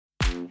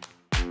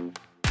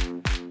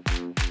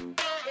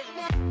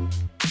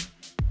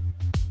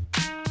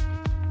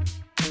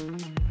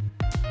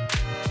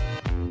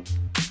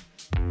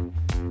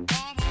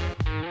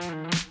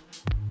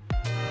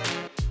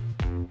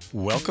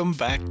Welcome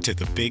back to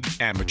the Big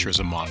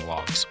Amateurism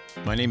Monologues.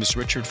 My name is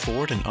Richard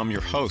Ford, and I'm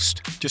your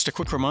host. Just a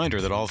quick reminder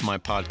that all of my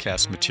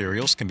podcast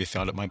materials can be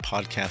found at my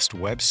podcast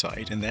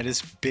website, and that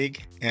is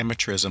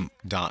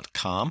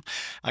bigamateurism.com.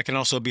 I can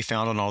also be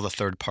found on all the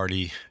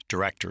third-party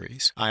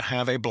directories. I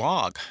have a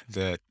blog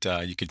that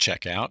you can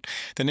check out.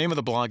 The name of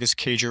the blog is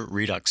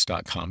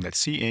cagerredux.com.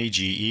 That's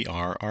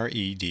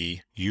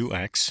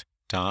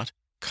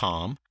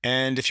cagerredux.com.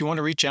 And if you want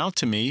to reach out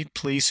to me,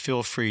 please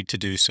feel free to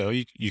do so.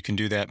 You can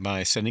do that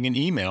by sending an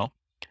email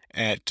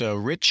at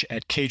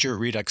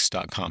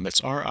rich@cagerredux.com.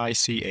 That's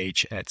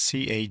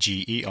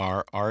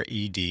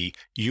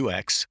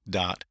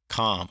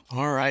RICH@CAGERREDUX.com.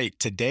 All right,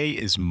 today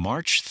is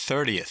March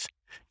 30th.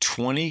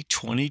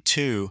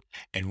 2022,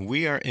 and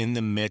we are in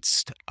the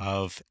midst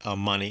of a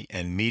money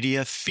and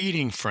media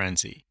feeding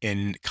frenzy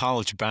in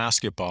college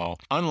basketball,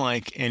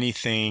 unlike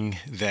anything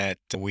that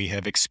we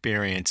have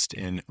experienced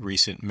in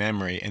recent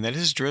memory, and that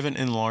is driven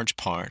in large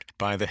part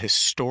by the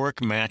historic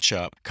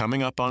matchup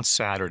coming up on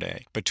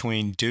Saturday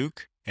between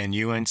Duke and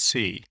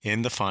UNC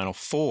in the Final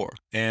Four.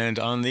 And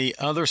on the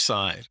other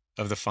side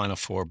of the Final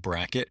Four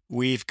bracket,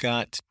 we've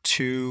got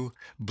two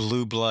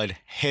blue blood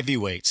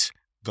heavyweights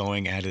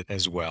going at it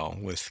as well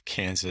with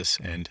Kansas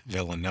and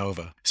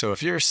Villanova. So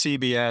if you're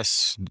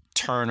CBS,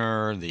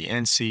 Turner, the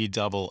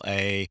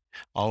NCAA,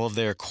 all of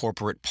their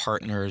corporate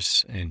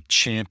partners and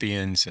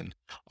champions and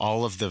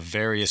all of the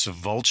various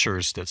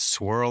vultures that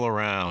swirl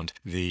around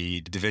the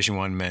Division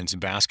I men's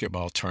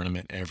basketball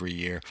tournament every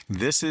year,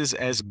 this is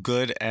as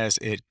good as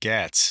it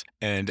gets.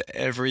 And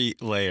every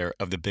layer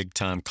of the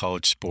big-time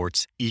college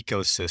sports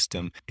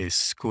ecosystem is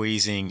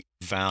squeezing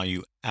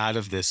value out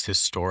of this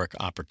historic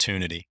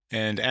opportunity.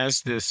 And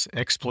as this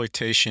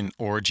exploitation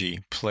orgy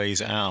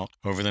plays out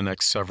over the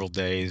next several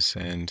days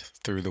and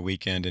through the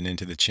weekend and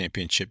into the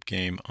championship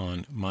game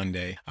on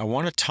Monday, I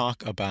want to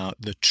talk about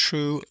the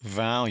true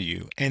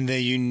value and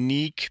the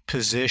unique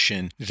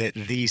position that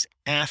these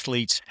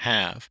athletes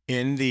have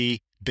in the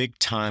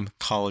big-time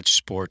college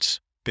sports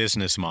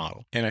business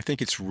model. And I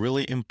think it's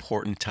really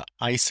important to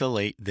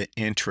isolate the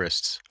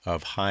interests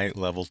of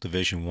high-level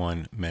Division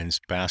I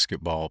men's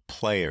basketball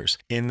players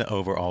in the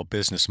overall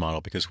business model,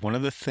 because one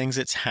of the things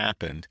that's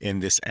happened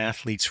in this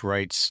athletes'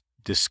 rights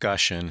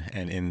discussion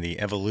and in the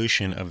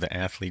evolution of the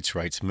athletes'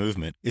 rights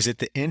movement is that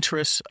the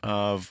interests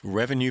of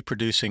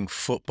revenue-producing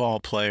football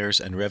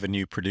players and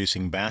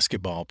revenue-producing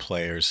basketball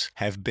players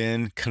have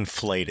been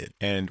conflated.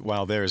 And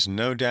while there is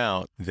no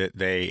doubt that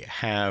they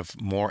have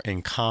more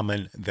in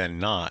common than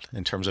not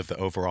in terms of the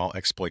overall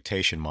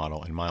exploitation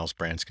model and Miles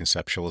Brand's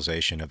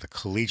conceptualization of the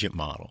collegiate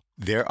model,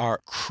 there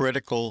are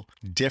critical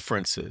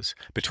differences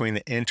between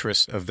the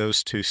interests of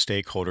those two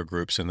stakeholder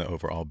groups in the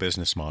overall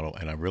business model.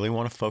 And I really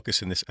want to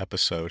focus in this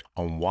episode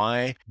on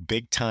why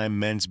big-time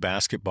men's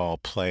basketball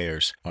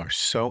players are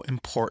so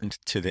important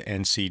to the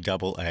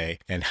NCAA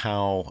and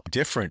how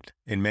different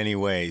in many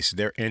ways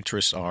their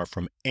interests are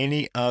from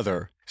any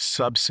other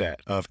subset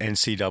of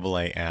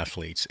NCAA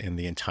athletes in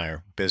the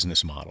entire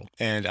business model.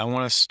 And I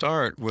want to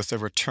start with a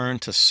return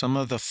to some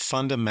of the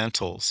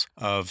fundamentals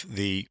of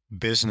the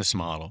business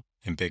model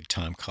in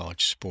big-time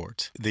college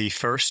sports. The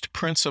first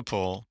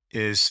principle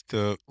is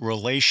the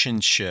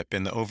relationship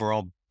in the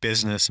overall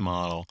business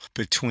model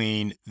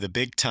between the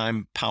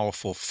big-time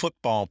powerful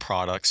football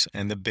products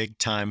and the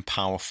big-time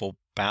powerful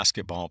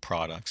basketball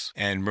products.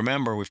 And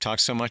remember, we've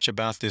talked so much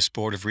about this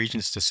Board of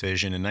Regents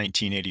decision in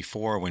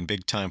 1984 when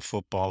big-time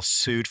football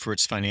sued for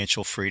its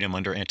financial freedom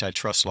under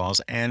antitrust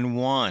laws and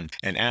won.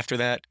 And after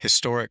that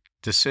historic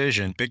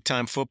decision,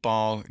 big-time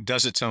football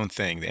does its own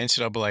thing. The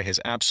NCAA has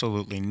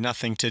absolutely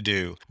nothing to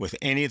do with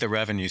any of the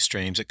revenue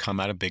streams that come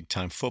out of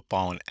big-time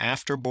football. And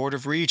after Board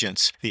of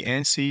Regents, the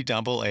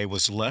NCAA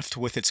was left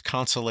with its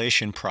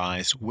consolation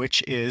prize,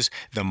 which is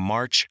the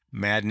March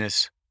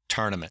Madness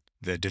tournament,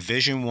 the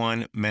Division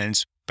I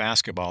men's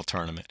basketball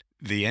tournament.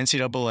 The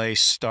NCAA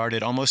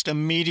started almost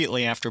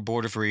immediately after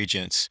Board of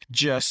Regents,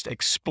 just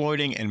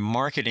exploiting and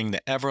marketing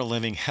the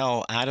ever-living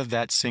hell out of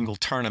that single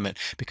tournament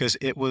because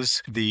it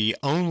was the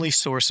only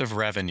source of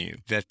revenue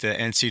that the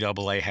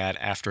NCAA had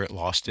after it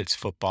lost its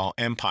football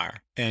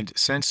empire. And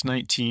since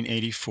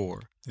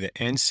 1984, the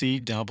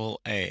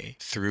NCAA,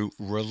 through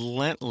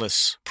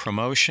relentless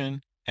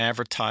promotion,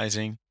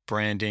 advertising,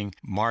 branding,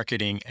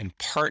 marketing, and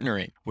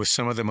partnering with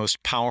some of the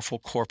most powerful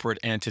corporate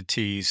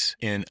entities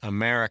in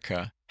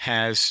America,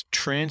 has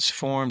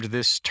transformed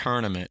this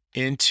tournament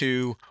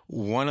into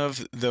one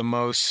of the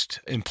most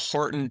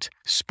important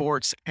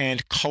sports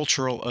and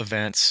cultural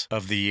events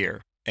of the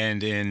year.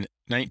 And in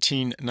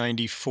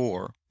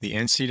 1994, the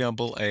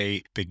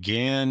NCAA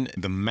began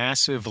the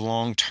massive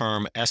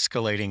long-term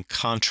escalating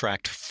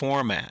contract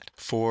format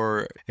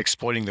for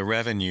exploiting the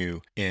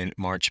revenue in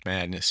March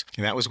Madness.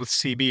 And that was with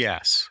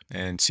CBS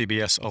and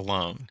CBS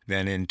alone.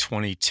 Then in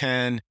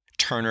 2010,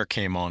 Turner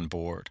came on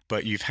board.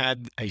 But you've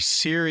had a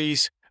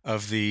series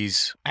of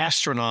these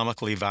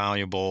astronomically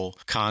valuable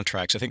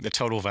contracts. I think the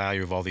total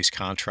value of all these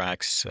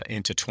contracts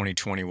into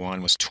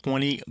 2021 was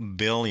 $20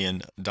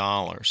 billion.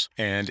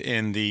 And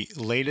in the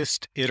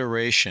latest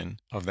iteration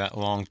of that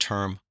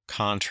long-term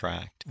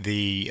contract.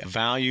 The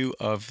value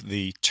of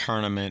the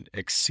tournament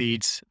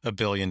exceeds $1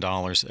 billion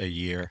a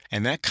year,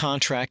 and that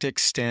contract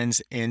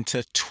extends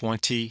into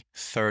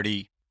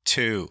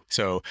 2032.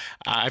 So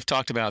I've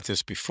talked about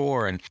this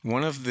before, and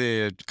one of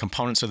the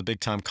components of the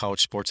big-time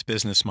college sports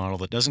business model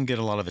that doesn't get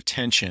a lot of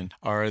attention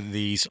are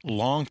these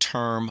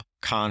long-term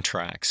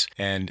contracts.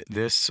 And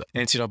this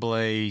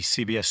NCAA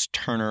CBS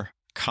Turner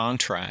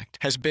contract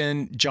has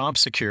been job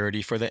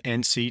security for the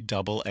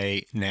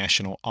NCAA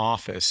national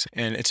office.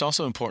 And it's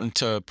also important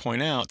to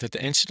point out that the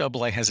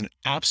NCAA has an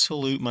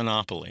absolute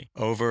monopoly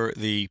over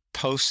the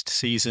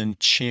postseason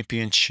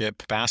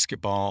championship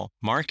basketball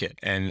market.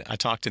 And I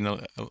talked in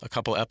a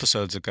couple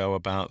episodes ago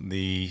about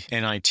the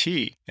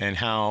NIT and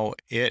how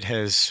it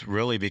has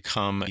really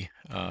become a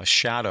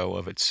shadow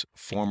of its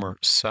former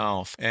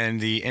self. And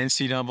the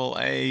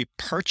NCAA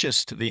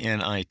purchased the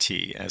NIT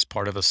as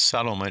part of a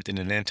settlement in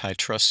an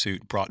antitrust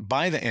suit brought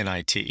by the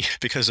NIT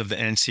because of the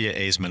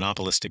NCAA's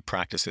monopolistic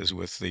practices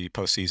with the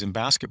postseason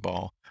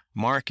basketball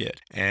market.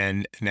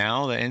 And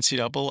now the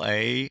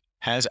NCAA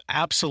has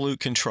absolute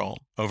control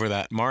over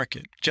that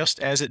market, just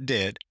as it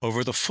did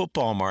over the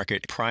football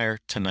market prior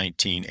to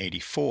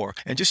 1984.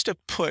 And just to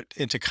put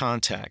into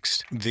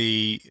context,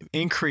 the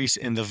increase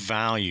in the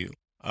value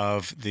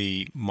of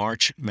the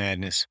March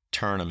Madness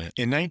tournament.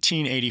 In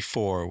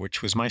 1984,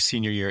 which was my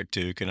senior year at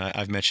Duke, and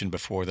I've mentioned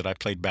before that I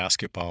played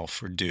basketball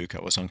for Duke.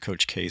 I was on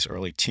Coach K's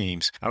early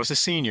teams. I was a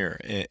senior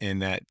in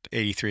that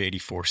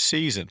 83-84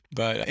 season.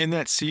 But in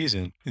that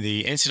season,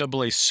 the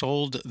NCAA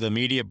sold the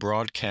media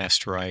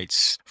broadcast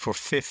rights for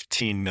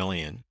 $15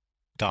 million.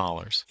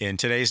 In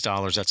today's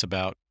dollars, that's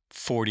about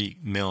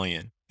 $40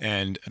 million.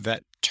 And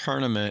that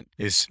tournament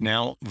is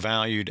now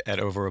valued at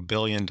over $1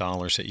 billion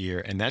a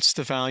year, and that's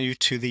the value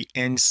to the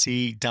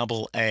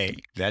NCAA.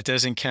 That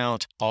doesn't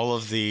count all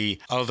of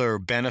the other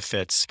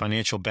benefits,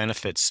 financial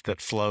benefits that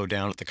flow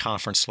down at the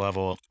conference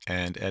level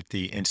and at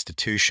the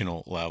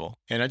institutional level.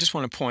 And I just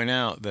want to point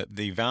out that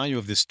the value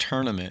of this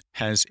tournament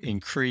has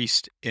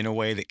increased in a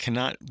way that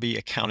cannot be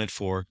accounted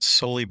for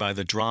solely by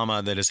the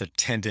drama that is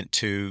attendant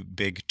to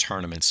big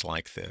tournaments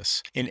like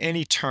this. In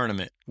any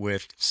tournament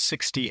with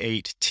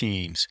 68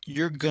 teams,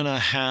 you're going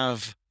to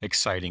have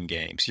exciting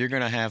games. You're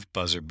going to have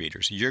buzzer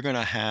beaters. You're going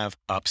to have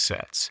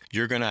upsets.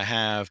 You're going to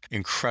have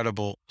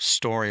incredible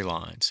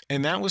storylines.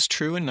 And that was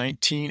true in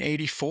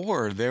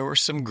 1984. There were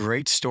some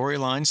great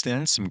storylines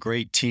then, some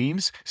great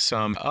teams,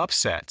 some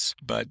upsets.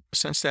 But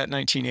since that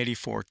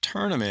 1984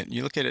 tournament,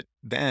 you look at it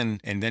then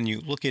and then you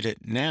look at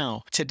it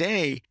now,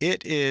 today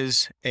it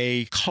is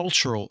a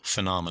cultural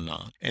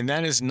phenomenon. And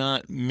that is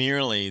not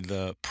merely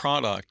the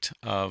product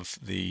of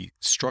the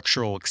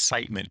structural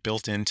excitement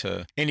built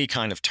into any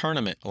kind of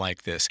tournament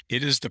like this.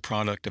 It is the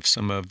product of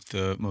some of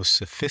the most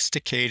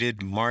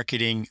sophisticated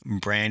marketing,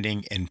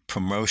 branding, and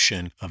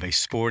promotion of a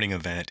sporting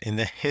event in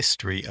the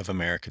history of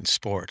American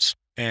sports.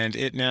 And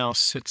it now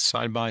sits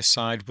side by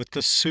side with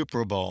the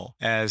Super Bowl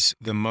as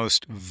the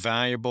most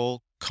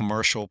valuable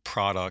commercial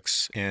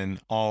products in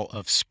all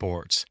of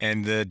sports.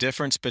 And the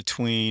difference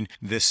between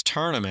this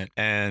tournament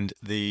and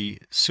the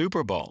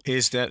Super Bowl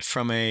is that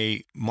from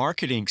a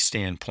marketing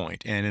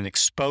standpoint and an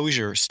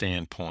exposure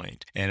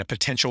standpoint and a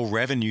potential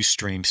revenue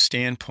stream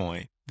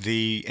standpoint,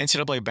 the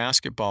NCAA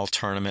basketball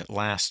tournament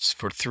lasts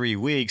for 3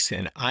 weeks,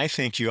 and I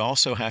think you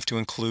also have to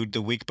include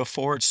the week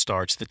before it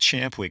starts, the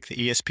Champ Week, the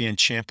ESPN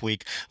Champ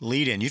Week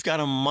lead-in. You've got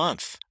a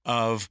month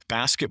of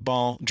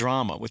basketball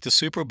drama. With the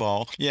Super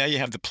Bowl, yeah, you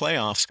have the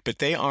playoffs, but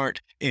they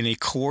aren't in a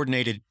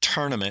coordinated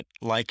tournament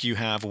like you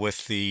have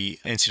with the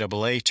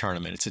NCAA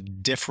tournament. It's a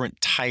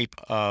different type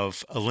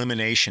of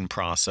elimination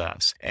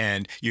process,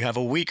 and you have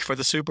a week for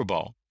the Super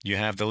Bowl. You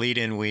have the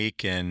lead-in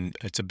week, and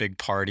it's a big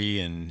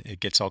party, and it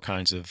gets all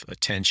kinds of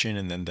attention,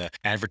 and then the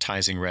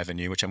advertising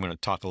revenue, which I'm going to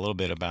talk a little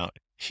bit about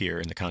here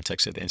in the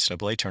context of the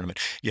NCAA tournament.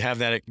 You have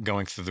that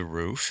going through the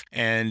roof,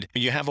 and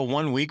you have a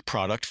one-week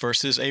product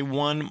versus a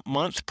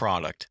one-month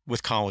product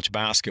with college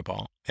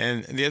basketball.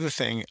 And the other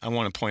thing I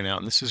want to point out,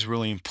 and this is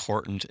really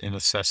important in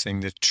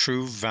assessing the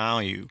true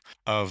value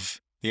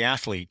of the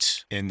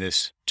athletes in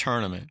this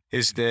tournament,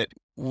 is that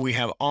we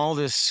have all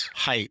this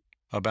hype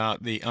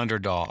about the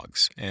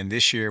underdogs. And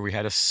this year we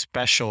had a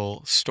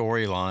special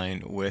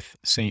storyline with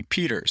St.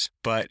 Peter's.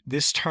 But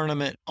this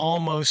tournament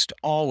almost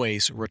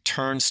always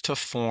returns to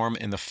form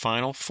in the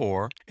Final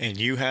Four, and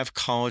you have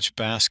college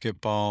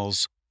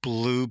basketball's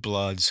blue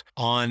bloods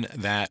on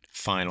that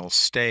final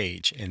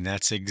stage. And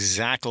that's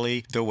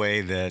exactly the way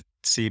that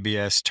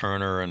CBS,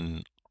 Turner,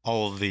 and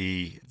all of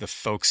the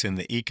folks in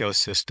the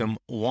ecosystem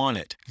want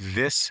it.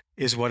 This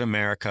is what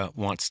America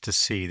wants to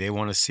see. They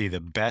want to see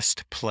the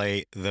best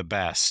play the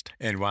best.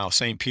 And while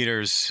St.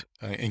 Peter's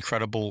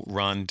incredible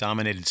run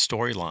dominated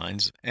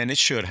storylines, and it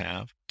should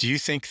have, do you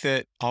think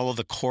that all of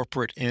the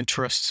corporate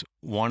interests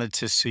wanted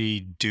to see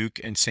Duke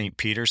and St.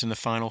 Peter's in the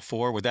Final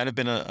Four? Would that have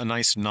been a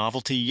nice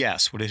novelty?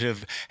 Yes. Would it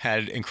have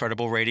had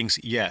incredible ratings?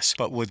 Yes.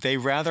 But would they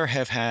rather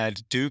have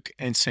had Duke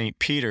and St.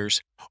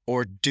 Peter's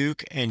or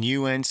Duke and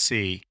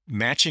UNC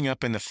matching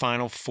up in the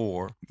Final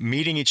Four,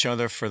 meeting each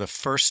other for the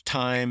first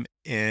time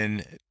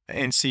in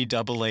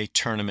NCAA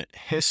tournament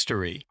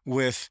history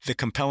with the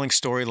compelling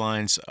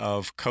storylines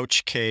of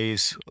Coach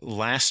K's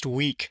last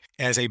week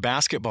as a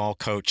basketball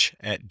coach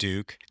at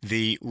Duke,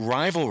 the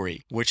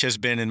rivalry, which has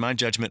been, in my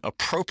judgment,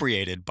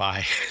 appropriated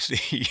by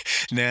the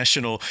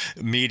national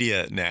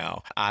media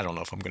now. I don't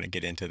know if I'm going to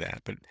get into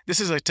that, but this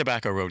is a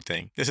Tobacco Road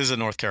thing. This is a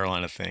North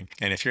Carolina thing.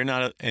 And if you're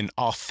not an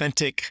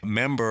authentic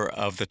member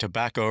of the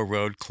Tobacco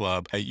Road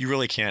Club, you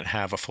really can't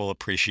have a full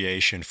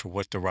appreciation for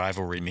what the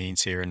rivalry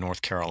means here in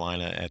North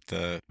Carolina at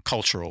the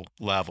cultural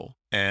level.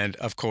 And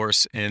of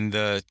course, in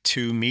the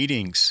two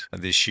meetings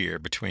this year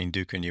between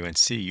Duke and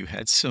UNC, you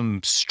had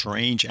some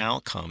strange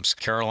outcomes.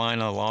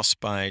 Carolina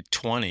lost by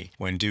 20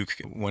 when Duke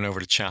went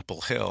over to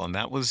Chapel Hill, and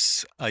that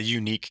was a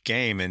unique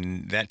game,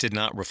 and that did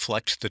not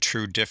reflect the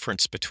true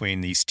difference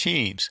between these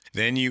teams.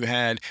 Then you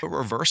had a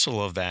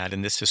reversal of that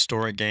in this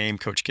historic game,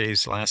 Coach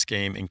K's last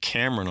game in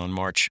Cameron on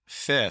March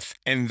 5th,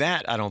 and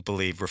that, I don't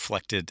believe,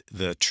 reflected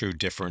the true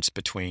difference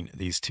between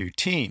these two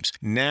teams.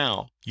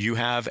 Now, you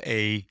have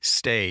a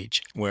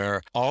stage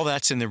where all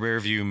that's in the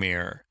rearview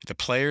mirror. The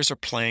players are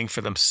playing for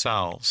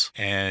themselves,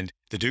 and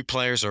the Duke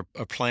players are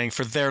playing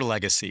for their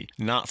legacy,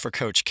 not for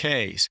Coach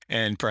K's.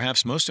 And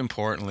perhaps most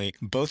importantly,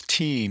 both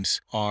teams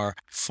are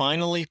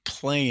finally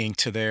playing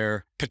to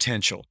their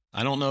potential.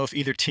 I don't know if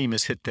either team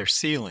has hit their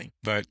ceiling,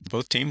 but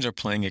both teams are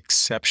playing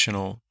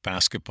exceptional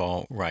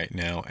basketball right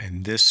now,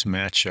 and this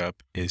matchup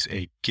is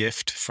a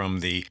gift from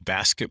the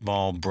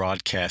basketball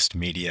broadcast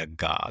media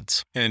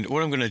gods. And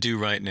what I'm going to do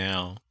right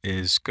now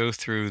is go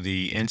through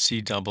the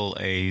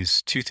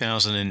NCAA's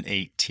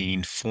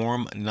 2018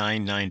 Form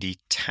 990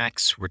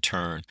 tax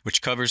return,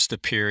 which covers the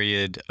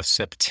period of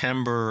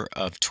September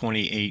of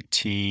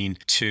 2018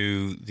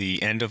 to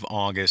the end of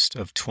August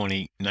of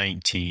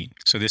 2019.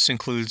 So this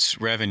includes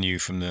revenue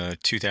from the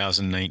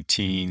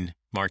 2019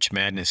 March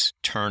Madness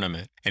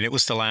tournament. And it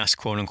was the last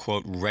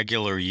quote-unquote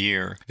regular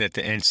year that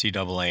the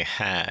NCAA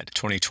had.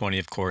 2020,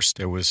 of course,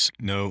 there was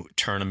no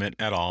tournament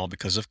at all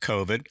because of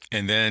COVID.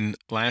 And then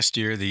last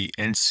year, the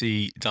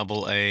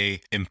NCAA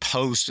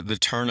imposed the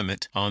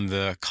tournament on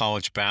the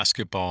college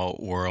basketball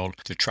world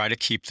to try to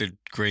keep the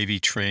gravy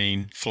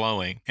train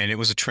flowing. And it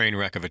was a train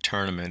wreck of a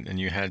tournament. And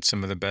you had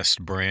some of the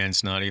best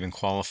brands not even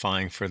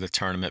qualifying for the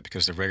tournament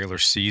because the regular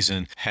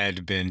season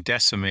had been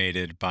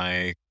decimated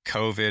by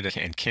COVID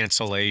and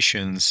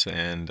cancellations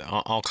and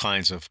all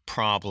kinds of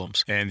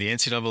problems. And the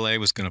NCAA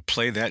was going to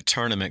play that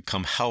tournament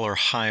come hell or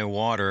high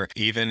water,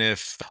 even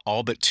if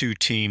all but two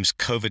teams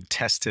COVID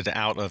tested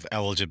out of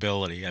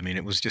eligibility. I mean,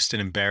 it was just an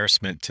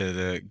embarrassment to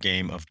the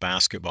game of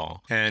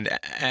basketball. And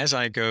as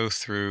I go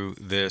through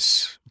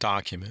this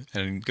document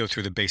and go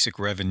through the basic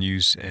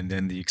revenues and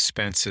then the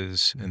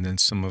expenses and then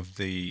some of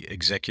the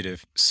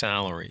executive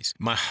salaries,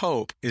 my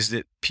hope is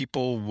that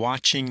people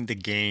watching the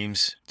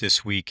games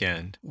this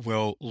weekend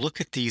will look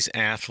at these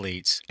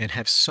athletes and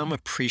have some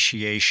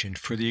appreciation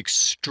for the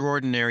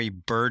extraordinary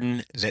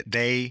burden that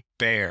they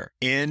bear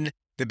in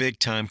the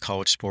big-time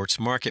college sports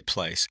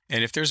marketplace.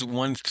 And if there's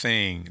one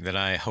thing that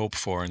I hope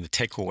for in the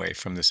takeaway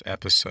from this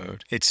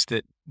episode, it's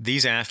that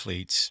these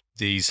athletes,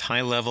 these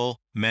high-level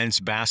men's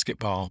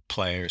basketball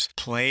players,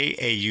 play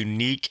a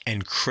unique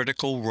and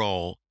critical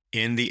role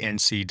in the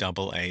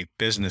NCAA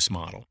business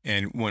model.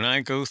 And when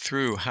I go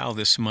through how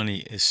this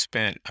money is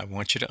spent, I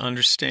want you to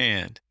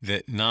understand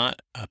that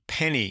not a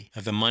penny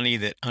of the money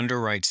that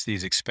underwrites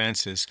these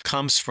expenses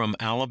comes from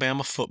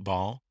Alabama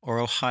football or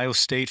Ohio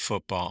State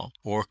football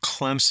or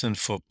Clemson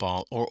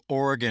football or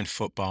Oregon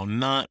football.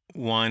 Not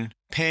one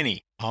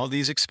penny. All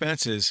these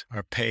expenses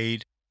are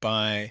paid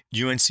by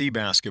UNC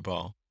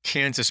basketball,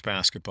 Kansas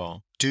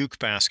basketball, Duke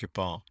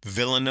basketball,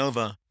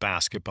 Villanova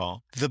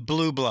basketball, the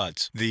Blue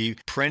Bloods, the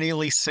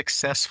perennially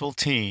successful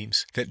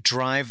teams that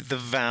drive the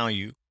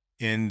value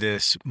in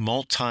this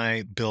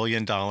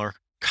multi-billion-dollar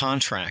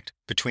contract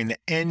between the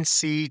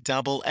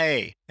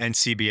NCAA and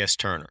CBS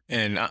Turner.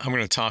 And I'm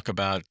going to talk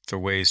about the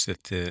ways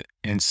that the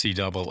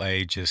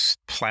NCAA just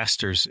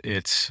plasters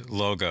its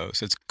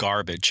logos, its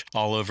garbage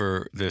all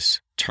over this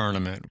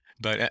tournament.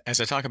 But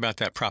as I talk about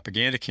that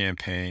propaganda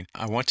campaign,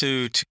 I want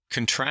to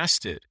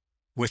contrast it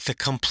with the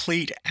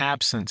complete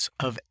absence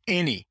of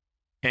any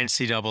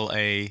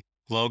NCAA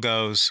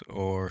logos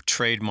or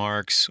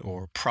trademarks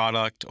or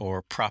product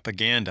or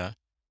propaganda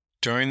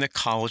during the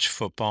college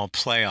football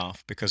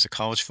playoff, because the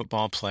college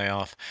football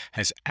playoff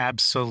has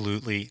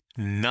absolutely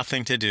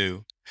nothing to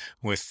do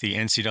with the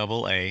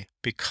NCAA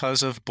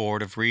because of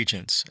Board of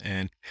Regents.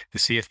 And the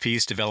CFP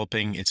is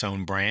developing its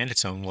own brand,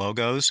 its own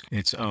logos,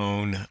 its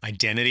own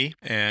identity.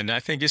 And I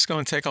think it's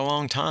going to take a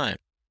long time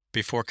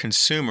before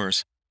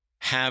consumers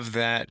have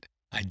that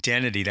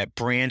identity, that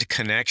brand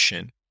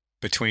connection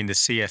between the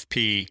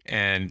CFP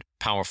and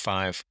Power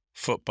 5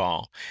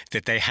 football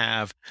that they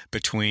have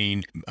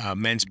between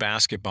men's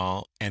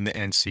basketball and the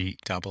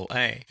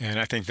NCAA. And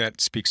I think that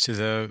speaks to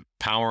the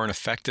power and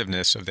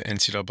effectiveness of the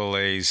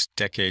NCAA's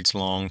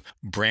decades-long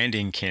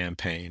branding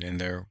campaign and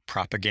their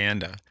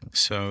propaganda.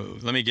 So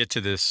let me get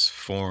to this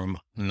Form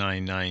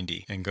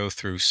 990 and go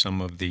through some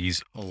of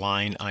these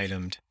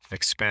line-itemed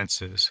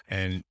expenses.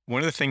 And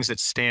one of the things that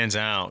stands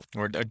out,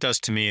 or it does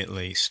to me at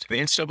least, the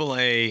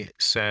NCAA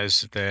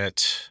says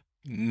that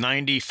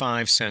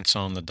 95 cents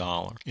on the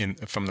dollar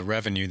from the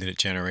revenue that it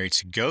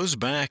generates goes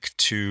back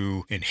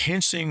to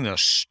enhancing the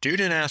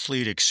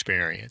student-athlete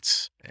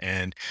experience.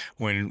 And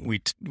when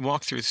we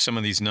walk through some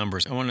of these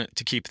numbers, I want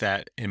to keep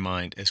that in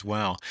mind as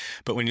well.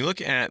 But when you look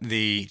at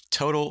the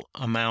total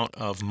amount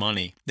of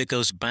money that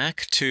goes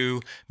back to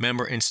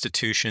member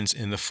institutions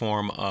in the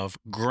form of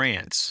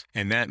grants,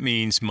 and that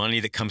means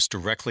money that comes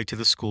directly to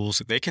the schools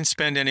that they can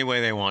spend any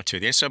way they want to.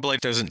 The NCAA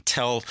doesn't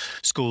tell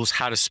schools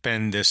how to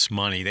spend this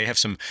money. They have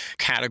some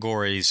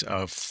categories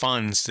of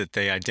funds that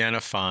they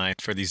identify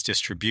for these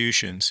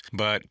distributions,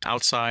 but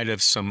outside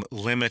of some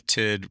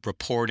limited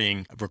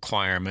reporting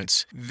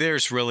requirements,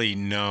 there's really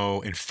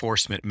no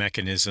enforcement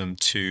mechanism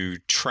to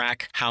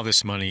track how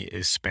this money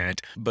is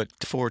spent. But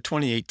for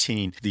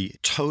 2018, the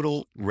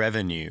total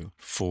revenue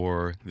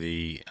for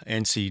the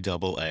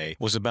NCAA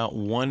was about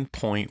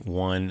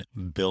 $1.1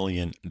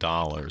 billion,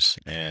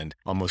 and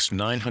almost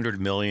 $900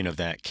 million of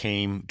that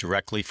came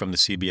directly from the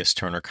CBS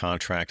Turner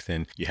contract.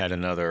 Then you had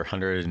another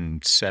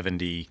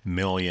 170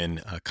 million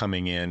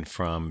coming in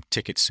from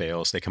ticket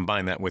sales. They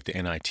combine that with the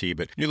NIT,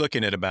 but you're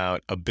looking at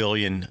about $1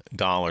 billion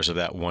of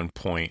that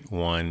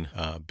 1.1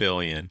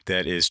 billion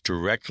that is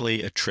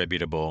directly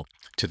attributable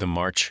to the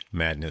March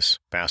Madness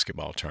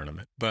basketball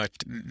tournament. But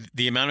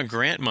the amount of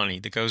grant money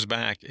that goes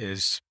back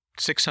is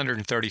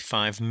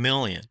 $635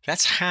 million.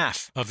 That's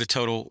half of the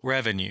total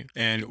revenue.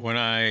 And when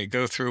I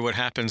go through what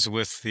happens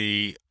with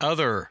the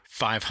other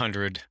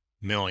 $500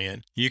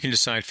 million, you can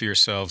decide for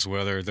yourselves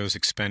whether those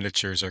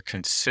expenditures are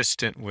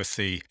consistent with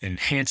the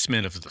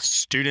enhancement of the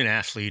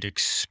student-athlete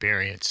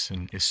experience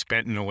and is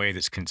spent in a way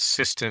that's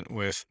consistent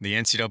with the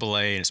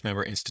NCAA and its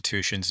member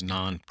institutions'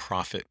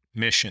 nonprofit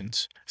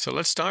missions. So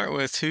let's start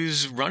with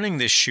who's running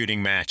this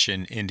shooting match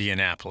in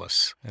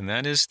Indianapolis, and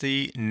that is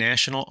the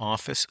national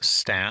office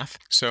staff.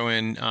 So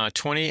in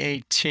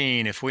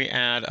 2018, if we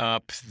add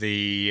up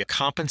the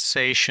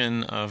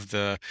compensation of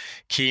the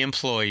key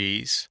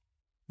employees,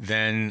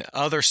 then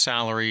other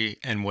salary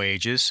and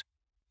wages,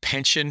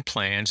 pension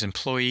plans,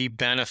 employee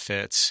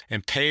benefits,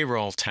 and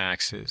payroll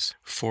taxes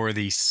for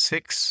the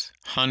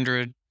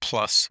 600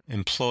 plus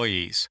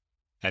employees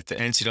at the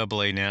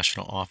NCAA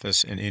National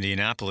Office in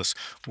Indianapolis,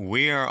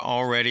 we are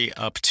already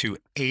up to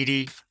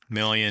 $80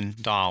 million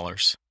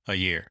a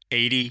year.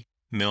 $80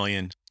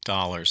 million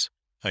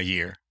a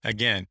year.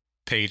 Again,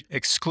 paid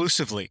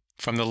exclusively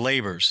from the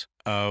labors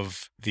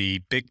of the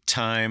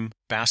big-time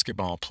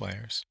basketball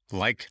players,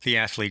 like the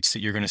athletes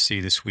that you're going to see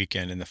this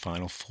weekend in the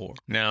Final Four.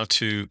 Now,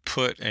 to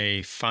put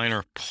a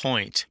finer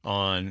point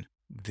on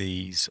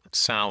these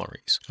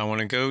salaries, I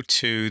want to go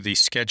to the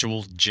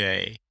Schedule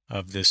J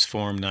of this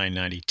Form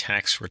 990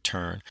 tax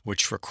return,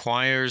 which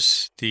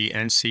requires the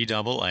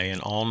NCAA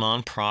and all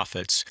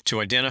nonprofits to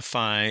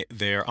identify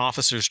their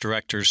officers,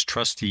 directors,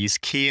 trustees,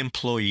 key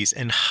employees,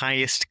 and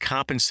highest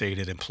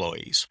compensated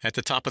employees. At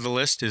the top of the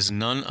list is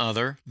none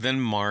other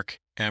than Mark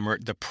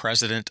Emmert, the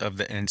president of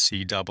the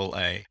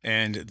NCAA.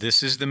 And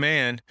this is the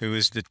man who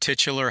is the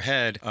titular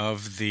head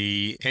of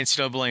the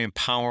NCAA and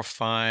Power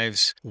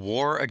Five's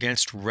war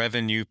against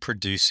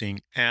revenue-producing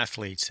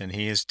athletes. And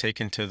he has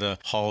taken to the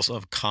halls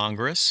of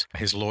Congress.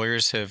 His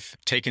lawyers have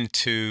taken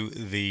to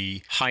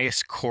the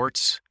highest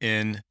courts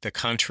in the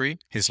country.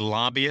 His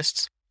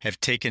lobbyists have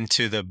taken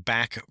to the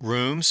back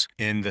rooms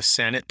in the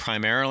Senate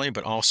primarily,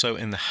 but also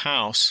in the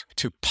House,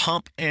 to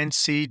pump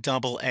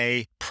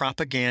NCAA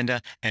propaganda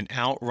and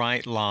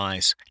outright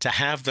lies, to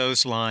have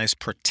those lies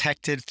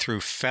protected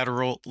through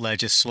federal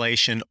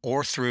legislation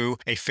or through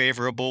a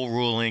favorable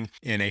ruling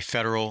in a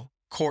federal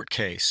court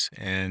case.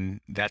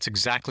 And that's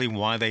exactly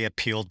why they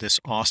appealed this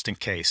Austin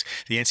case.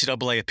 The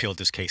NCAA appealed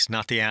this case,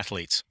 not the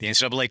athletes. The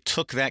NCAA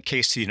took that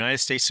case to the United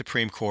States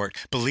Supreme Court,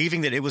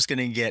 believing that it was going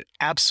to get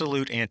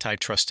absolute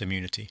antitrust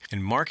immunity.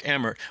 And Mark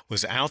Emmert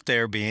was out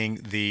there being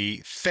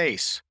the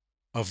face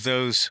of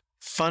those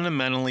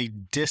fundamentally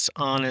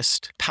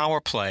dishonest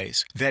power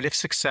plays that, if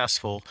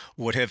successful,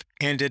 would have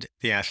ended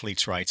the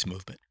athletes' rights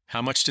movement.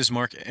 How much does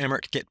Mark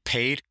Emmert get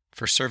paid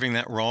for serving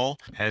that role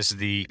as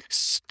the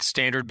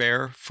standard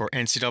bearer for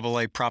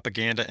NCAA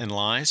propaganda and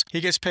lies?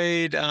 He gets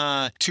paid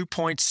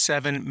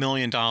 $2.7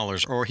 million,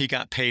 or he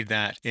got paid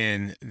that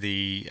in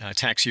the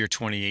tax year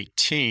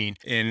 2018.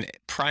 In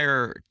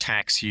prior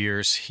tax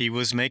years, he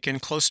was making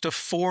close to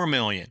 $4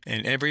 million,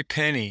 and every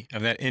penny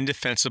of that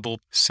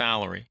indefensible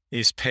salary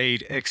is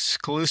paid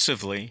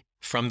exclusively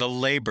from the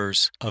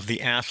labors of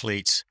the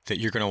athletes that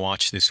you're going to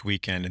watch this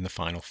weekend in the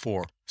Final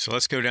Four. So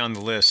let's go down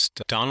the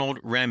list. Donald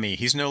Remy,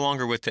 he's no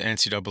longer with the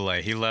NCAA.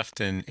 He left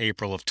in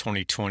April of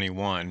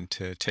 2021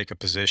 to take a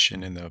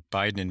position in the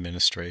Biden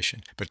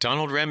administration. But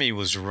Donald Remy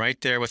was right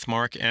there with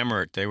Mark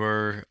Emmert. They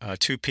were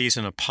two peas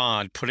in a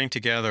pod putting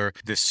together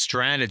this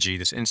strategy,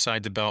 this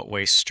inside the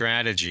beltway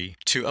strategy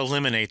to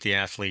eliminate the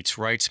athletes'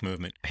 rights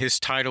movement. His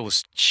title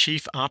was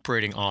Chief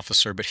Operating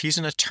Officer, but he's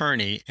an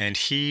attorney and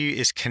he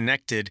is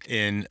connected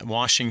in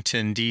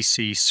Washington,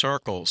 D.C.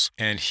 circles.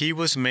 And he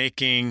was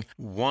making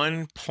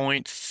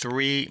 $1.3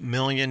 $3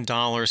 million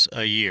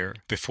a year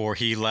before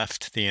he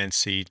left the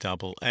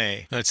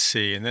NCAA. Let's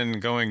see. And then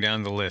going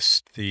down the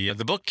list, the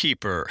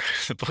bookkeeper.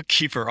 The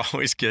bookkeeper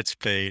always gets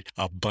paid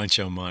a bunch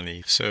of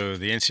money. So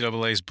the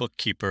NCAA's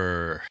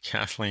bookkeeper,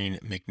 Kathleen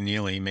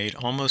McNeely, made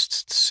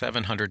almost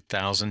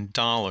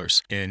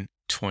 $700,000 in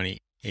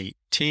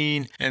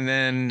 2018. And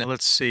then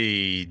let's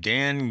see,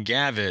 Dan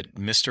Gavitt,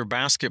 Mr.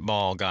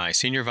 Basketball guy,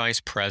 Senior Vice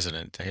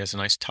President. He has a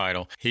nice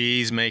title.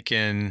 He's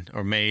making,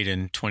 or made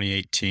in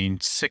 2018,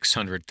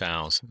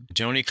 $600,000.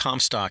 Joni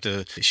Comstock,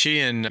 she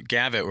and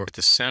Gavitt were at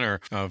the center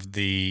of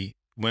the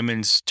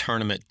women's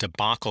tournament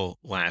debacle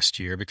last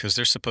year because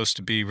they're supposed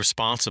to be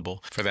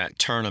responsible for that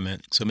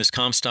tournament. So Ms.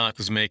 Comstock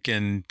was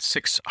making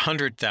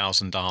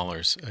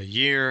 $600,000 a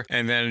year.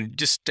 And then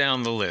just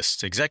down the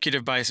list,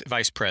 Executive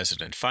Vice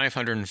President,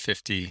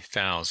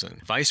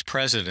 $550,000. Vice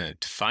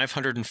President,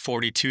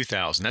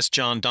 $542,000. That's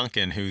John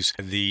Duncan, who's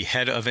the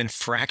head of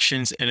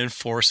infractions and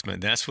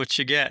enforcement. That's what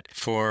you get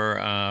for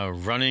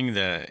running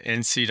the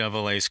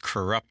NCAA's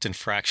corrupt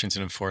infractions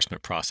and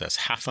enforcement process.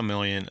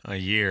 $500,000 a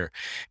year.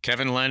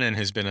 Kevin Lennon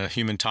has been a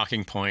human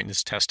talking point and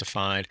has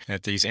testified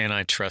at these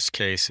antitrust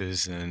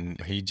cases,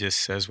 and he just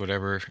says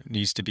whatever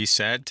needs to be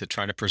said to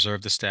try to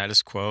preserve the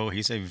status quo.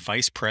 He's a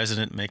vice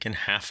president making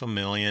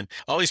 $500,000.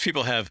 All these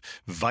people have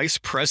vice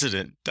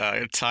president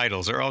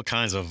titles. There are all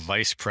kinds of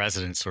vice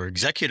presidents or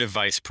executive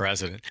vice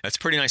president. That's a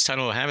pretty nice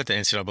title to have at the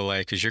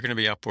NCAA because you're going to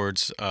be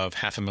upwards of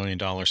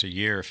 $500,000 a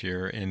year if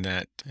you're in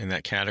that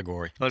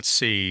category. Let's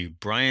see.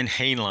 Brian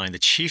Hainline, the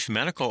chief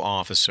medical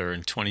officer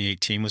in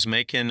 2018, was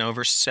making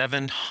over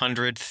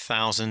 $700,000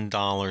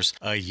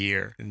 a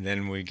year. And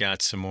then we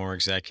got some more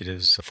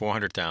executives,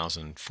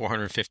 $400,000,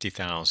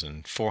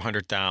 $450,000,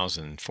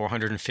 $400,000,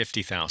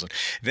 $450,000.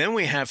 Then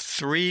we have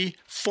 3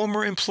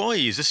 former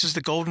employees. This is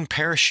the golden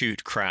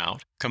parachute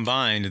crowd.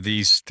 Combined,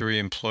 these 3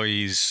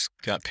 employees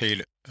got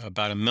paid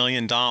about $1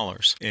 million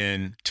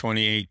in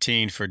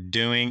 2018 for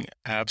doing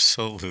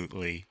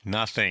absolutely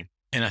nothing.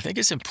 And I think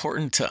it's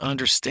important to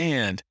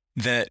understand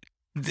that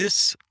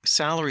this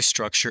salary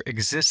structure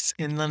exists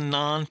in the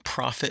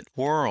nonprofit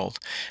world.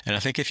 And I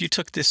think if you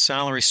took this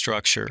salary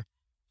structure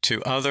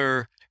to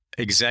other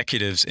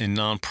executives in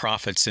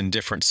nonprofits in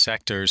different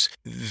sectors,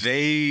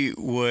 they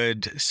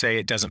would say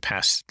it doesn't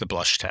pass the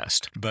blush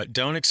test. But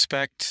don't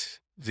expect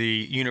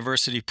the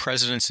university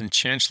presidents and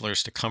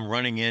chancellors to come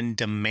running in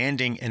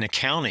demanding an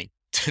accounting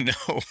to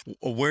know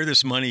where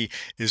this money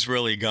is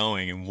really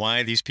going and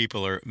why these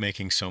people are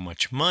making so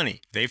much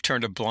money. They've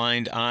turned a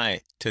blind eye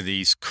to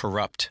these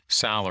corrupt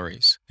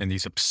salaries and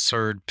these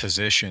absurd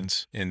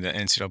positions in the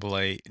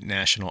NCAA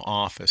national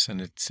office and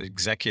its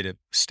executive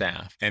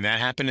staff. And that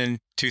happened in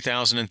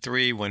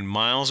 2003 when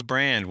Miles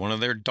Brand, one of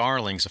their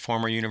darlings, a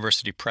former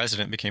university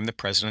president, became the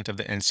president of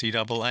the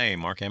NCAA.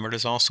 Mark Emmert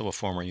is also a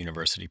former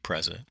university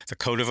president. The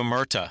Code of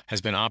Omerta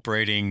has been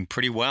operating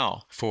pretty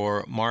well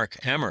for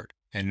Mark Emmert.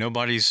 And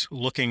nobody's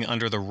looking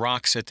under the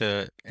rocks at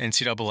the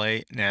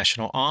NCAA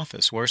national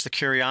office. Where's the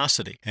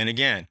curiosity? And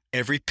again,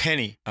 every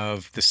penny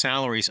of the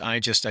salaries I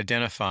just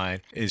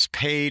identified is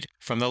paid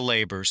from the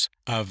labors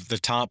of the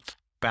top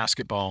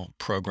basketball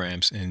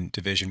programs in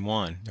Division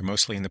I. They're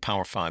mostly in the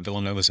Power 5.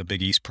 Villanova is a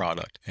Big East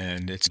product,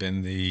 and it's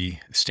been the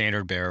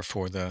standard bearer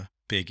for the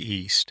Big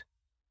East.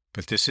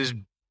 But this is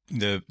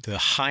the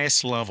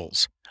highest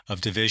levels of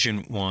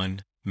Division I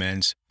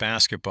men's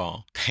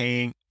basketball,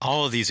 paying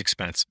all of these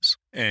expenses.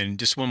 And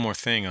just one more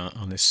thing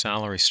on this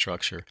salary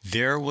structure.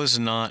 There was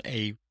not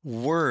a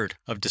word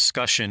of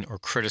discussion or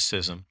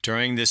criticism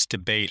during this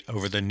debate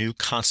over the new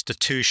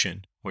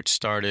Constitution, which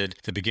started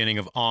the beginning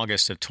of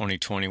August of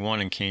 2021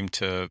 and came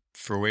to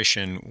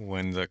fruition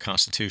when the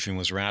Constitution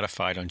was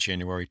ratified on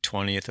January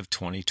 20th of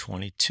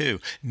 2022.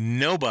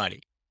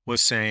 Nobody was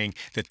saying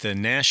that the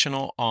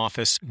national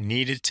office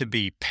needed to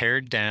be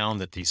pared down,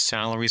 that these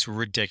salaries were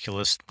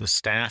ridiculous, the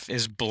staff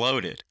is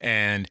bloated,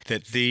 and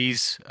that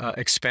these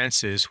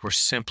expenses were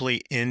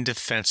simply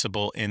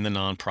indefensible in the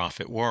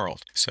nonprofit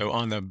world. So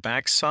on the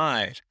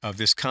backside of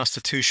this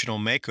constitutional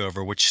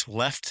makeover, which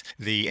left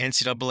the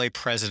NCAA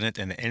president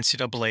and the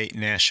NCAA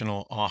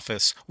national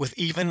office with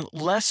even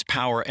less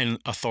power and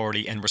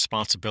authority and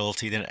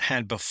responsibility than it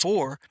had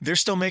before, they're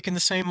still making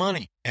the same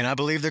money. And I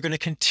believe they're going to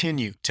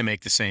continue to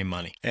make the same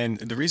money. And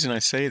the reason I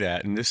say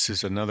that, and this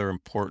is another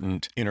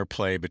important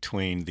interplay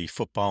between the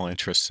football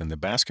interests and the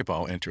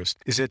basketball interests,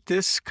 is that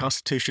this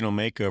constitutional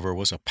makeover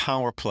was a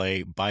power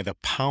play by the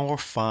Power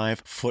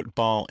 5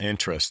 football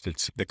interest.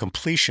 It's the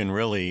completion,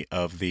 really,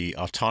 of the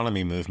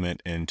autonomy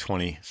movement in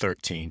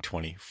 2013,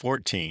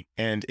 2014.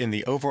 And in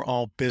the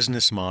overall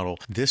business model,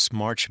 this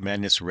March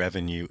Madness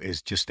revenue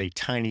is just a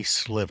tiny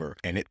sliver,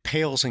 and it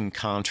pales in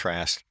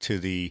contrast to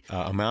the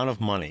amount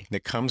of money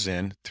that comes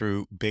in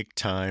through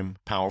big-time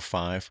Power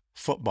 5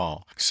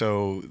 football.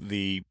 So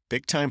the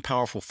big-time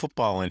powerful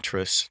football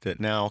interests that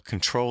now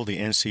control the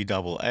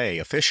NCAA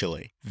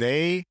officially,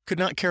 they could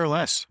not care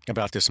less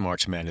about this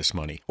March Madness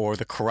money or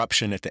the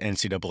corruption at the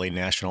NCAA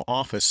national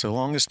office so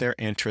long as their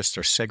interests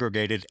are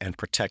segregated and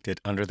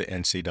protected under the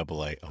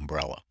NCAA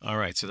umbrella. All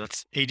right, so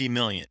that's $80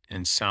 million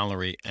in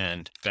salary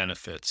and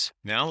benefits.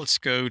 Now let's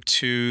go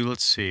to,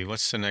 let's see,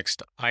 what's the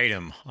next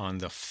item on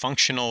the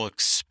functional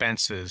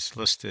expenses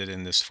listed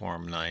in this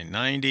Form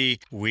 990?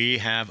 We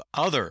have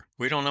other.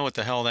 We don't know what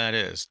the hell that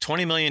is.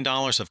 $20 million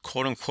of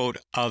quote-unquote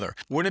other.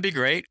 Wouldn't it be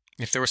great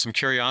if there was some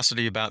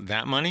curiosity about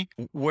that money?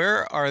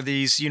 Where are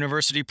these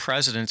university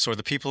presidents or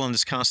the people in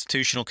this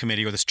constitutional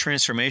committee or this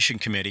transformation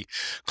committee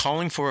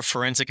calling for a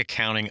forensic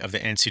accounting of the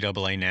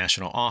NCAA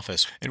national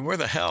office? And where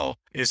the hell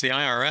is the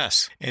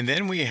IRS? And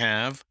then we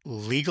have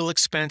legal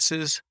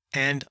expenses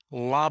and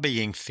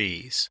lobbying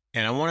fees.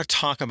 And I want to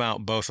talk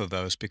about both of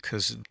those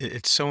because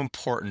it's so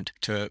important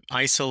to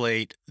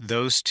isolate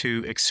those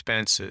two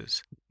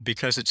expenses,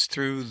 because it's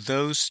through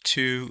those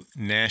two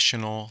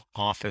national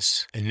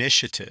office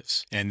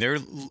initiatives, and their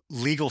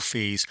legal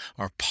fees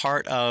are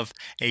part of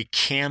a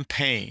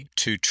campaign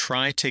to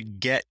try to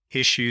get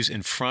issues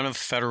in front of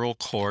federal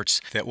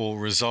courts that will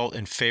result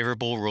in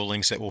favorable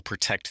rulings that will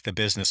protect the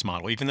business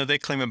model. Even though they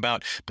claim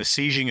about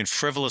besieging and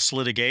frivolous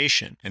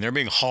litigation, and they're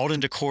being hauled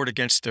into court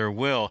against their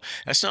will,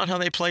 that's not how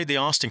they played the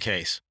Austin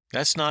case.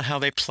 That's not how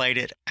they played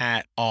it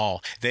at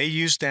all. They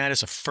used that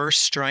as a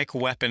first strike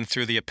weapon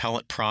through the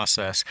appellate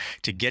process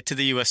to get to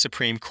the U.S.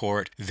 Supreme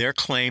Court their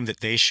claim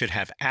that they should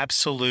have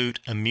absolute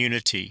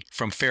immunity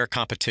from fair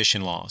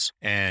competition laws.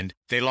 And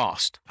they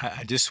lost.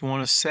 I just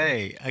want to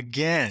say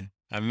again,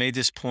 I've made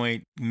this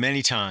point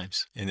many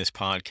times in this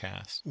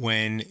podcast.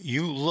 When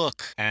you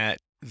look at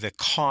the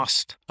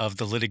cost of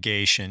the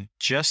litigation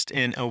just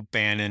in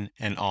O'Bannon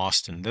and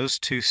Austin, those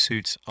two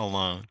suits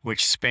alone,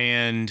 which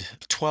spanned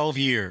 12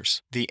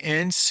 years, the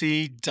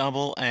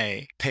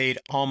NCAA paid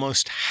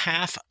almost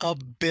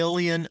 $500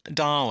 million.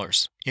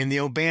 In the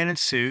O'Bannon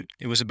suit,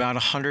 it was about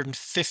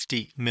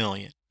 $150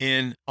 million.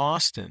 In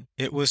Austin,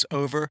 it was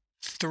over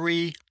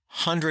 $300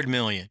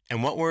 million.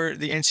 And what were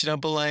the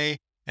NCAA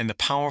and the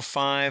Power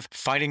Five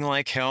fighting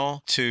like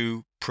hell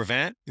to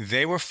prevent?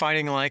 They were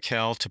fighting like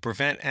hell to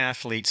prevent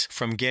athletes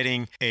from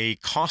getting a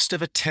cost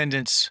of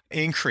attendance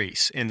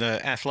increase in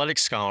the athletic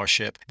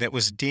scholarship that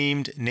was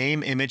deemed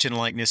name, image, and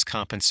likeness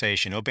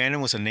compensation. O'Bannon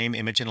was a name,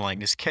 image, and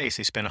likeness case.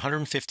 They spent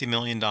 $150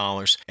 million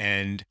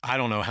and I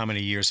don't know how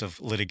many years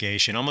of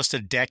litigation, almost a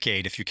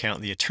decade if you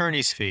count the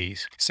attorney's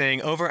fees,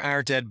 saying over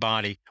our dead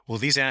body, will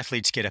these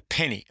athletes get a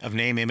penny of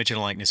name, image, and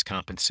likeness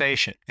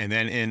compensation? And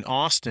then in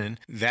Austin,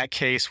 that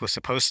case was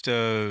supposed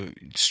to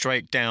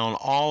strike down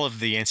all of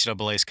the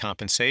NCAA's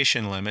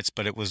compensation limits,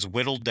 but it was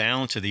whittled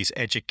down to these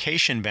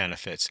education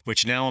benefits,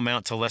 which now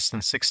amount to less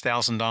than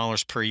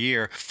 $6,000 per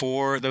year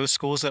for those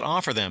schools that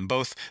offer them,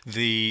 both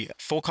the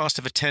full cost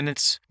of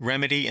attendance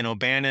remedy in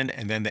O'Bannon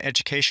and then the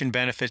education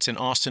benefits in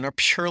Austin are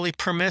purely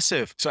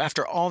permissive. So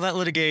after all that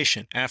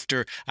litigation,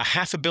 after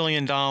 $500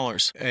 million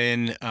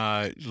in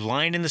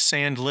line in the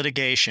sand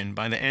litigation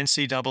by the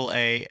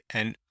NCAA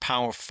and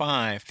Power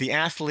Five, the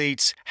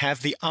athletes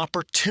have the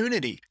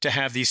opportunity to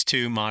have these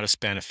two modest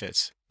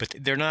benefits. But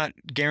they're not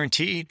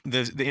guaranteed.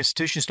 The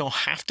institutions don't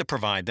have to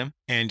provide them.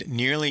 And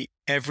nearly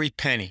every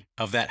penny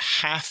of that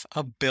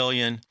 $500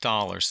 million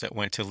that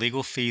went to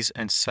legal fees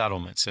and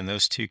settlements in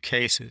those two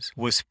cases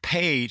was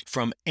paid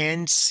from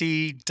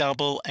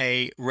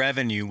NCAA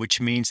revenue,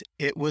 which means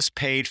it was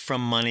paid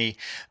from money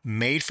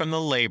made from the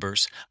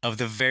labors of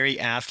the very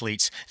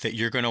athletes that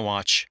you're going to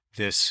watch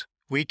this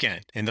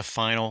weekend in the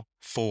Final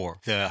Four,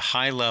 the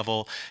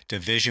high-level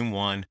Division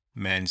I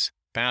men's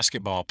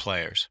basketball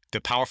players. The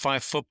Power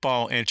Five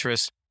football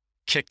interest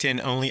kicked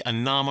in only a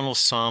nominal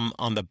sum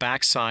on the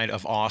backside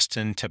of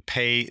Austin to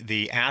pay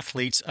the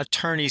athletes'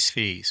 attorney's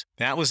fees.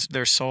 That was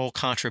their sole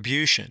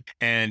contribution.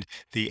 And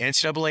the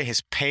NCAA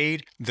has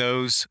paid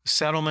those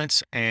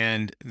settlements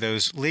and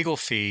those legal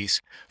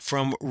fees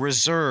from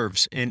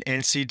reserves in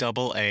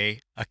NCAA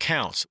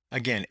accounts.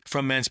 Again,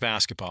 from men's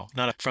basketball,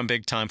 not from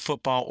big-time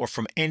football or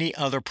from any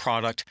other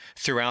product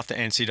throughout the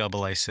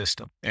NCAA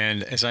system.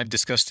 And as I've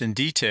discussed in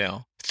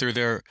detail, through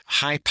their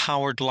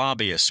high-powered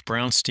lobbyists,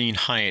 Brownstein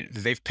Hyatt,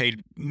 they've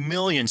paid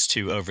millions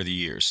to over the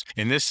years.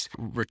 In this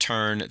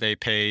return, they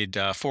paid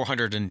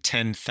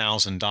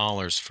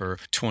 $410,000 for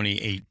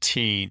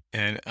 2018.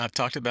 And I've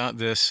talked about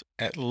this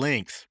at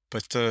length.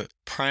 But the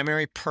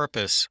primary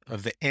purpose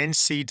of the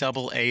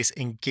NCAA's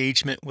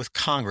engagement with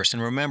Congress,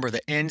 and remember,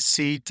 the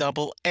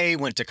NCAA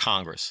went to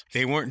Congress.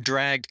 They weren't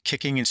dragged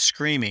kicking and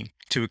screaming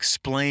to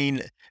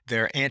explain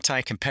their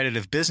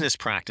anti-competitive business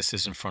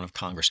practices in front of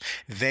Congress.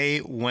 They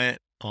went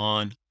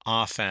on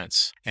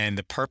offense. And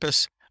the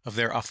purpose of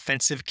their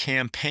offensive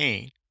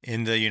campaign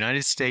in the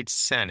United States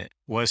Senate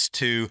was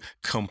to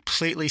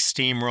completely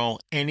steamroll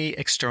any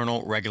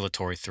external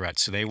regulatory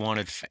threats. So they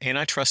wanted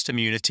antitrust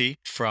immunity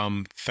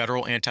from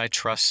federal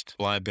antitrust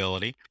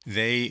liability.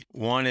 They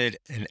wanted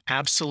an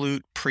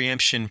absolute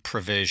preemption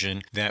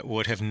provision that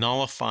would have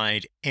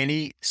nullified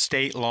any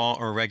state law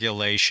or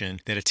regulation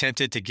that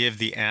attempted to give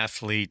the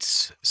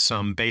athletes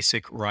some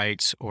basic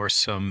rights or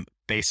some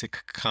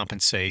basic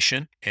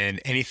compensation,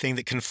 and anything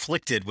that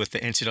conflicted with the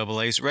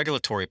NCAA's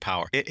regulatory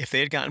power. If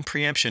they had gotten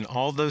preemption,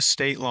 all those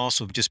state laws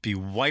would just be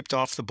wiped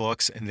off the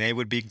books and they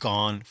would be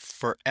gone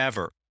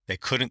forever. They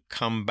couldn't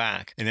come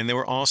back. And then they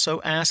were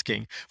also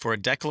asking for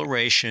a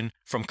declaration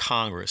from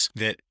Congress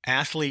that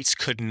athletes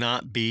could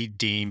not be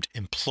deemed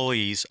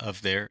employees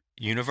of their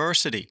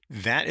university.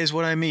 That is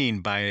what I mean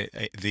by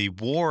the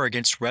war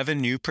against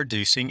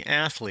revenue-producing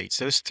athletes.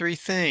 Those three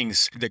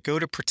things that go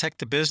to protect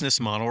the business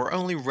model are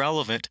only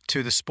relevant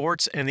to the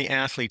sports and the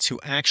athletes who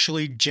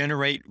actually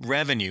generate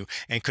revenue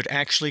and could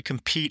actually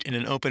compete in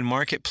an open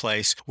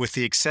marketplace with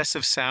the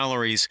excessive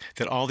salaries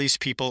that all these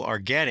people are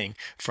getting,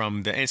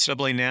 from the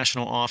NCAA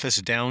national office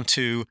down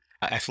to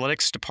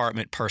athletics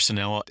department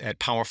personnel at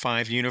Power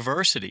 5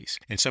 universities,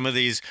 and some of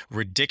these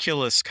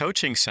ridiculous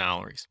coaching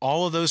salaries.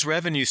 All of those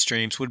revenue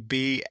streams would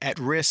be at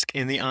risk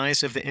in the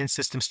eyes of the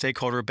in-system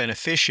stakeholder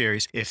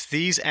beneficiaries if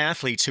these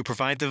athletes who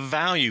provide the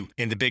value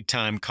in the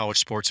big-time college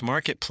sports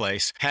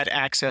marketplace had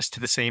access to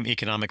the same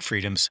economic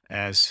freedoms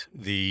as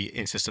the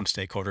in-system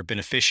stakeholder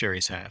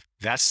beneficiaries have.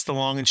 That's the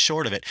long and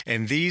short of it.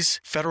 And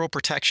these federal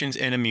protections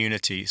and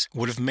immunities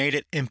would have made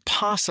it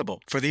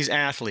impossible for these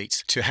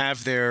athletes to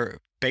have their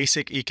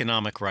basic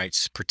economic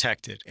rights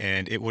protected,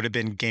 and it would have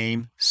been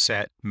game,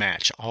 set,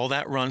 match. All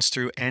that runs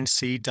through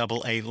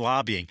NCAA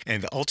lobbying.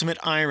 And the ultimate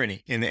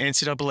irony in the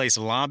NCAA's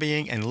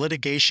lobbying and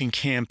litigation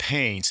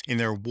campaigns in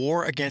their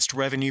war against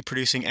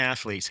revenue-producing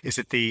athletes is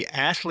that the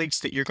athletes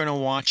that you're going to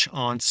watch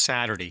on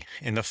Saturday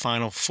in the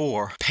Final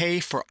Four pay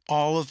for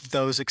all of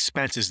those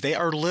expenses. They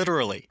are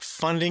literally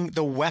funding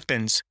the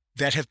weapons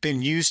that have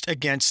been used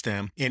against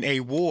them in a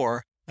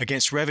war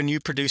against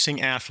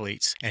revenue-producing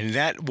athletes, and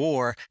that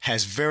war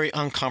has very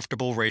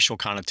uncomfortable racial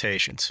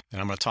connotations. And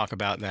I'm going to talk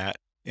about that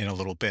in a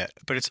little bit.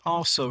 But it's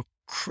also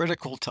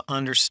critical to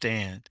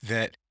understand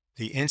that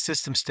the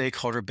in-system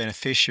stakeholder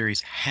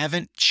beneficiaries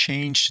haven't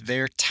changed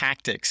their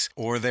tactics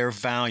or their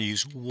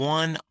values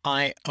one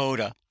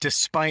iota,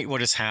 despite what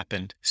has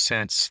happened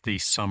since the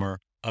summer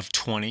of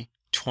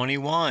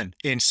 2021.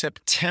 In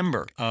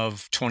September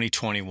of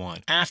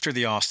 2021, after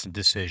the Austin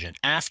decision,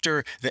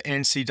 after the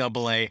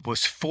NCAA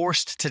was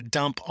forced to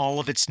dump all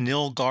of its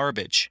nil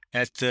garbage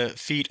at the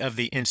feet of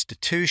the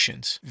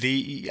institutions,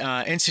 the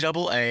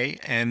NCAA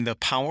and the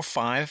Power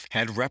 5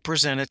 had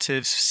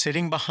representatives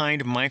sitting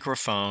behind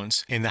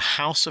microphones in the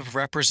House of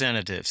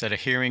Representatives at a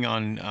hearing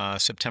on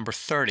September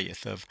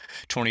 30th of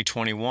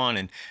 2021.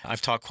 And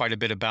I've talked quite a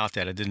bit about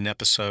that. I did an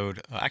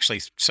episode, actually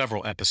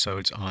several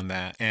episodes on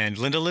that. And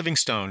Linda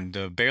Livingstone,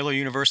 the Baylor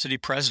University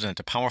president,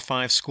 a Power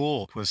 5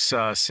 school, was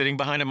sitting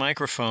behind a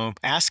microphone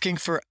asking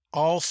for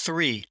all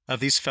three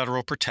of these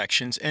federal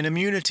protections and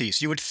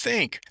immunities. You would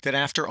think that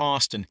after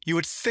Austin, you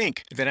would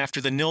think that after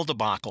the nil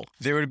debacle,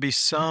 there would be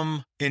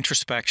some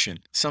introspection,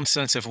 some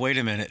sense of, wait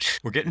a minute,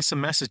 we're getting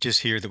some messages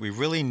here that we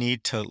really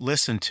need to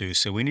listen to,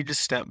 so we need to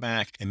step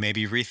back and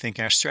maybe rethink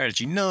our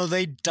strategy. No,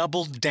 they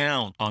doubled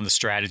down on the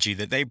strategy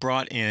that they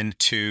brought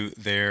into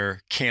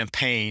their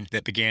campaign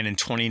that began in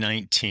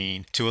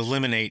 2019 to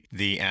eliminate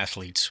the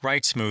athletes'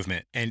 rights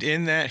movement. And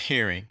in that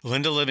hearing,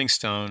 Linda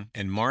Livingstone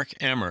and Mark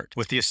Emmert,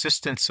 with the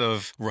assistance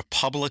of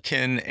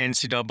Republican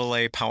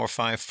NCAA Power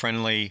 5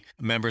 friendly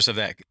members of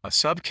that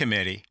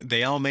subcommittee,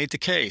 they all made the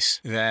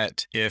case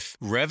that if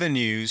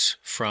revenues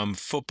from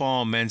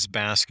football, men's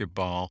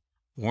basketball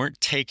weren't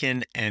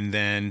taken and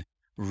then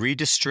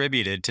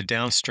redistributed to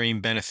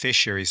downstream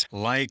beneficiaries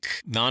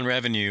like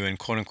non-revenue and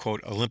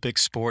quote-unquote Olympic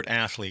sport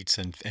athletes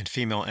and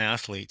female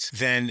athletes,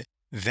 then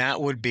that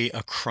would be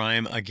a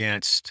crime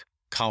against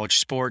college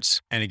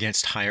sports and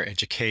against higher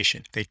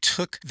education. They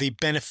took the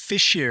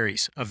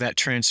beneficiaries of that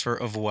transfer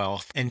of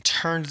wealth and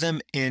turned them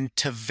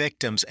into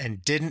victims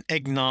and didn't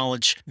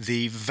acknowledge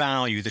the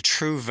value, the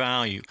true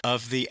value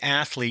of the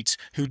athletes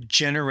who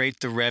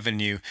generate the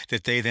revenue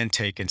that they then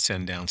take and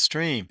send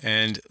downstream.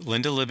 And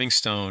Linda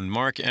Livingstone,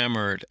 Mark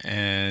Emmert,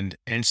 and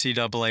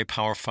NCAA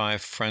Power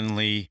 5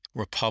 friendly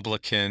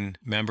Republican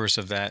members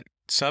of that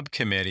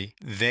subcommittee,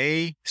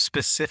 they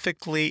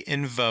specifically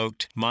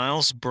invoked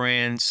Miles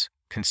Brand's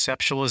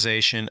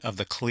conceptualization of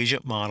the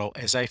collegiate model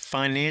as a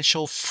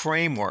financial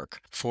framework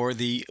for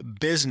the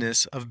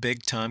business of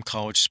big-time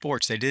college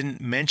sports. They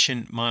didn't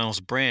mention Miles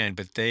Brand,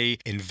 but they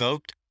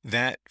invoked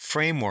that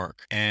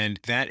framework, and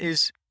that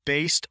is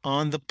based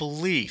on the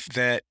belief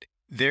that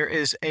there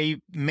is a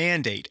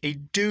mandate, a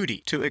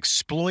duty to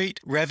exploit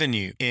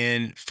revenue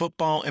in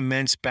football and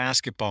men's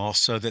basketball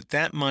so that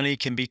that money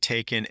can be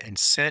taken and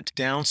sent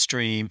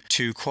downstream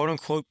to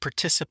quote-unquote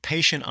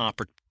participation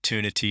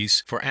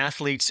opportunities for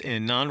athletes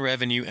in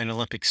non-revenue and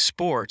Olympic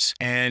sports,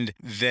 and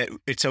that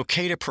it's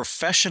okay to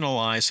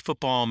professionalize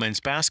football and men's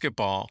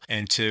basketball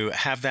and to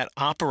have that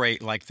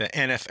operate like the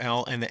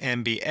NFL and the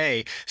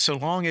NBA, so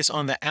long as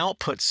on the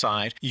output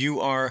side you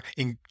are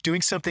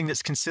doing something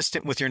that's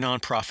consistent with your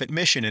nonprofit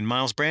mission. And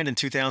Miles Brand in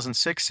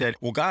 2006 said,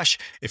 well, gosh,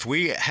 if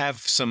we have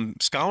some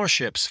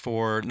scholarships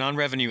for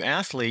non-revenue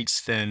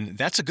athletes, then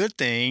that's a good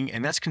thing,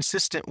 and that's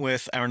consistent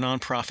with our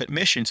nonprofit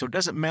mission. So it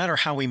doesn't matter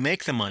how we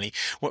make the money.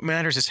 What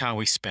matters is how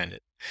we spend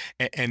it.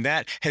 And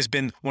that has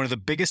been one of the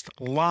biggest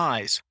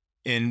lies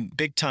in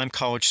big-time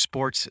college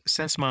sports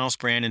since Miles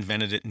Brand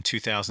invented it in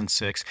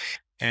 2006.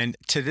 And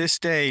to this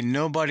day,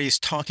 nobody's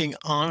talking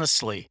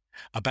honestly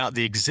about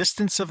the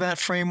existence of that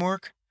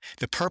framework,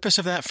 the purpose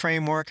of that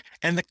framework,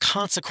 and the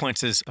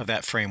consequences of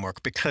that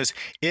framework, because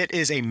it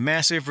is a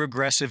massive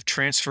regressive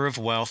transfer of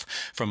wealth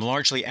from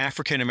largely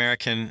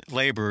African-American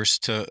laborers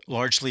to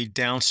largely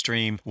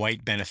downstream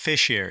white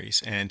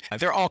beneficiaries. And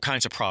there are all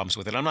kinds of problems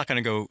with it. I'm not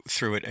going to go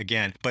through it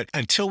again. But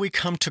until we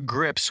come to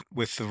grips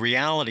with the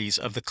realities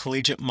of the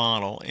collegiate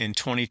model in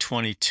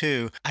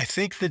 2022, I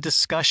think the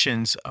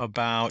discussions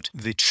about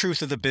the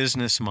truth of the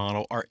business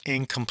model are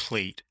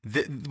incomplete.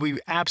 We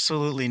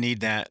absolutely need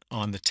that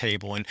on the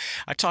table. And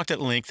I talked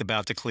at length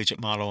about the collegiate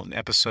model in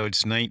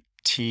episodes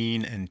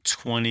 19 and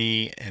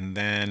 20, and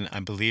then I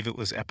believe it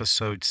was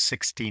episode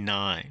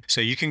 69.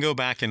 So you can go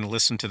back and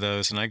listen to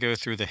those, and I go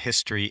through the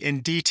history in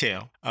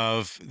detail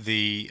of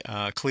the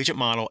collegiate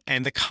model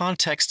and the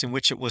context in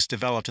which it was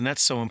developed. And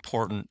that's so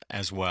important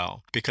as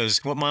well,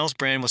 because what Miles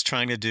Brand was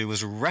trying to do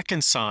was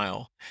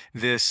reconcile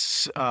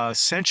this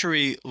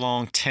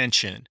century-long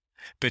tension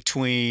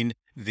between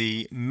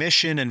the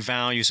mission and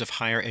values of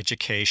higher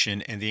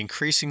education and the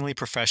increasingly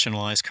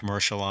professionalized,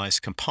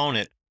 commercialized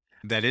component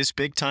that is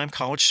big-time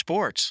college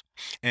sports.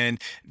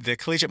 And the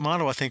collegiate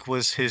model, I think,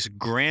 was his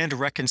grand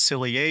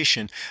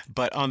reconciliation.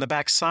 But on the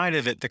backside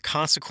of it, the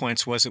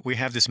consequence was that we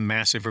have this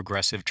massive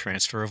regressive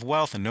transfer of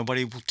wealth, and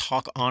nobody will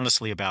talk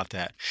honestly about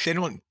that. They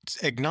don't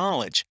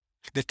acknowledge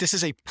that this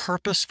is a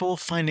purposeful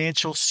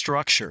financial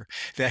structure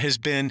that has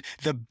been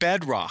the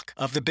bedrock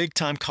of the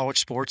big-time college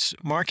sports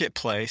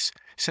marketplace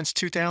since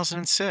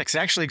 2006. It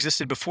actually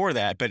existed before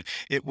that, but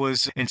it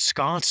was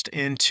ensconced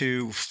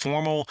into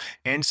formal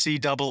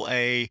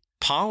NCAA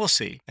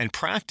policy and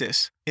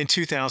practice in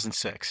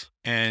 2006.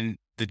 And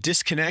the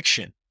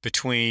disconnection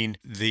between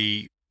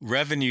the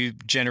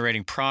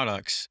revenue-generating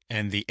products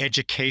and the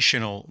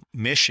educational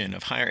mission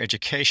of higher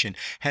education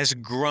has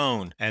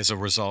grown as a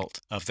result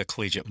of the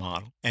collegiate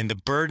model. And the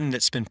burden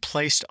that's been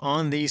placed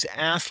on these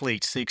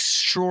athletes, the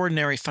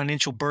extraordinary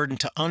financial burden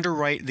to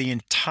underwrite the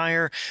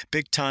entire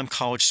big-time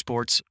college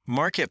sports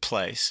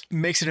marketplace,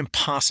 makes it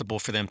impossible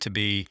for them to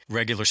be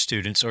regular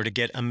students or to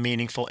get a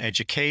meaningful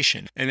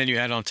education. And then you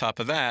add on top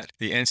of that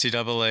the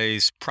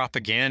NCAA's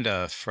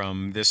propaganda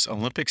from this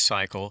Olympic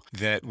cycle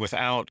that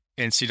without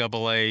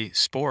NCAA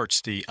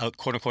sports, the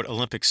quote-unquote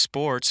Olympic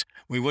sports,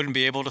 we wouldn't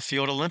be able to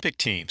field Olympic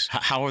teams.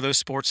 How are those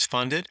sports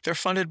funded? They're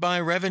funded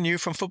by revenue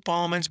from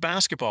football and men's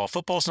basketball.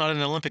 Football's not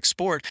an Olympic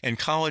sport, and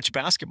college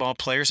basketball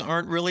players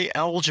aren't really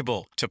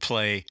eligible to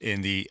play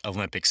in the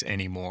Olympics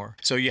anymore.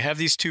 So you have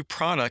these two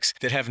products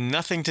that have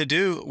nothing to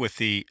do with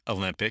the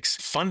Olympics,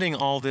 funding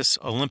all this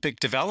Olympic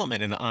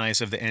development in the eyes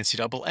of the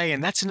NCAA,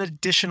 and that's an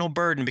additional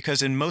burden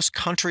because in most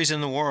countries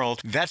in the world,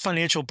 that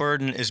financial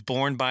burden is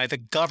borne by the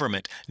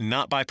government,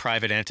 not by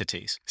private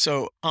entities.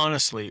 So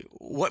honestly,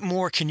 what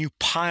more can you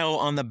pile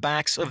on the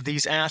backs of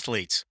these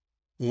athletes?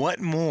 What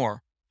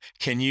more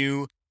can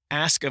you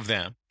ask of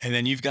them? And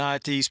then you've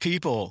got these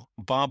people,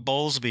 Bob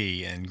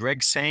Bowlesby and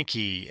Greg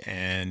Sankey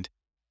and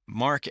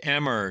Mark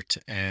Emmert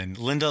and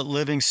Linda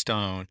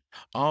Livingstone,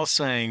 all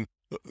saying,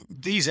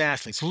 these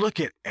athletes, look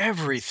at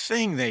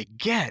everything they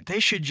get. They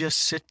should just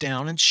sit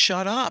down and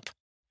shut up.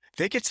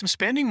 They get some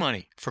spending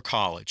money for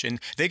college, and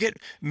they get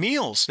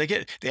meals.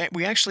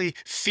 We actually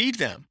feed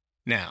them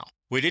now.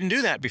 We didn't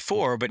do that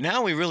before, but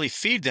now we really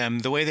feed them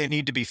the way they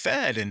need to be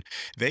fed, and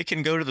they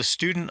can go to the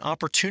Student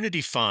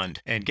Opportunity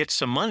Fund and get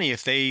some money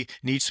if they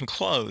need some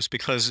clothes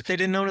because they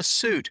didn't own a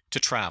suit to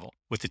travel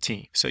with the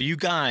team. So you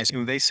guys,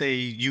 when they say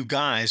you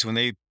guys, when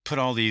they put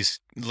all these,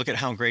 look at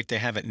how great they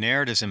have it,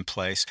 narratives in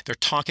place, they're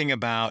talking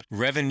about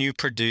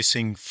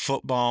revenue-producing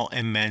football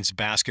and men's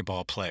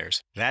basketball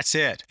players. That's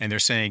it. And they're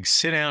saying,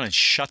 sit down and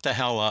shut the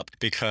hell up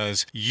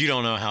because you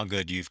don't know how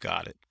good you've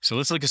got it. So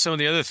let's look at some of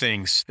the other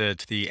things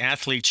that the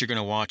athletes you're going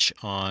to watch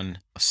on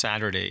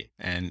Saturday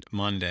and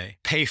Monday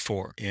pay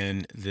for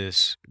in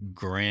this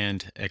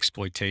grand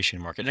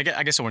exploitation market. And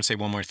I guess I want to say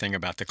one more thing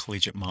about the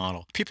collegiate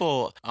model.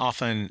 People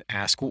often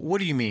ask, well, what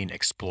do you mean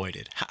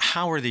exploited?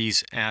 How are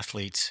these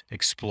athletes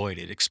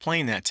exploited?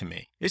 Explain that to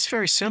me. It's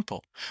very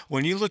simple.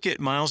 When you look at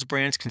Miles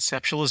Brand's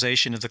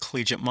conceptualization of the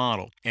collegiate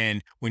model,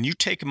 and when you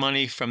take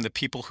money from the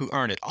people who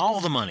earn it, all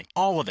the money,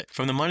 all of it,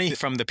 from the money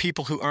from the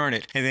people who earn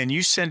it, and then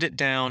you send it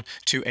down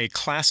to a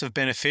class of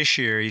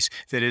beneficiaries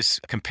that is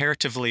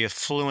comparatively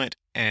affluent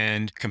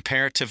and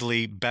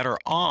comparatively better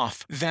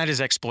off, that is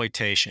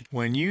exploitation.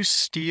 When you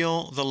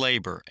steal the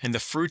labor and the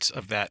fruits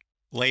of that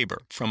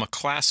labor from a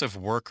class of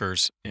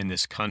workers in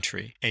this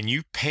country, and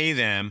you pay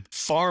them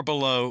far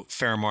below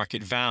fair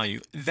market value,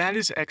 that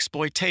is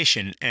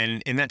exploitation.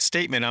 And in that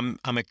statement, I'm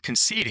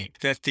conceding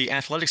that the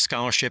athletic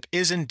scholarship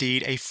is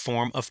indeed a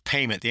form of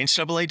payment. The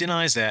NCAA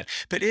denies that,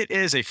 but it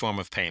is a form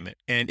of payment,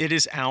 and it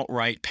is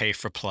outright pay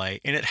for play,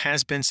 and it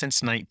has been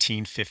since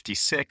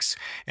 1956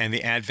 and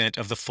the advent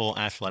of the full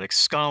athletic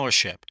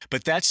scholarship.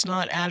 But that's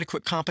not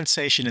adequate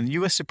compensation, and the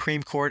U.S.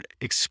 Supreme Court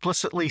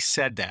explicitly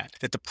said that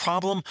the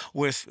problem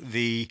with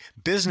the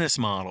business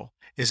model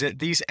is that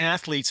these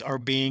athletes are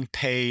being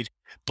paid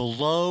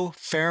below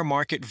fair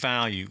market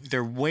value.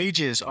 Their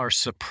wages are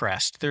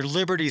suppressed. Their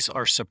liberties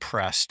are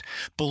suppressed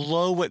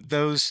below what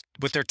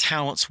their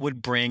talents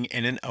would bring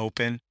in an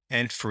open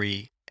and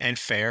free and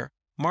fair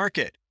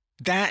market.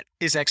 That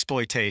is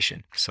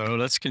exploitation. So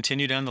let's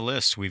continue down the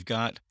list. We've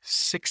got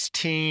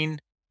 $16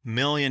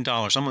 million,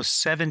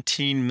 almost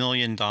 $17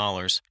 million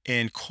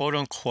in quote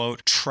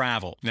unquote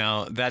travel.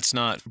 Now, that's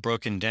not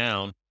broken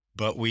down,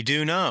 but we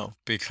do know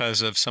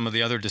because of some of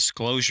the other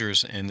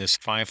disclosures in this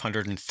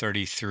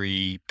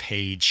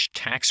 533-page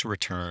tax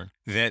return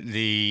that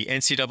the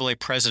NCAA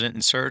president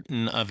and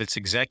certain of its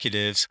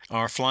executives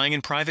are flying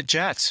in private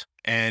jets.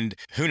 And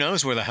who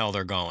knows where the hell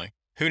they're going?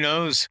 Who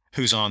knows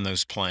who's on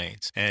those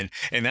planes? And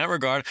in that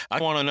regard, I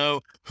want to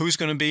know who's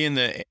going to be in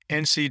the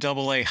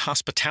NCAA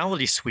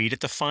hospitality suite at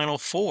the Final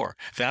Four.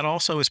 That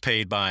also is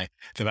paid by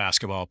the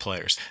basketball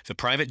players. The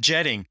private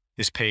jetting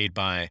is paid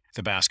by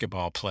the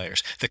basketball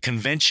players. The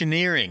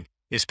conventioneering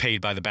is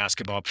paid by the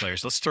basketball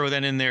players. Let's throw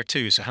that in there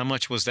too. So how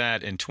much was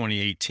that in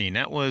 2018?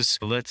 That was,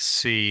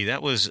 that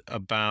was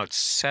about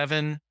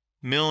 $7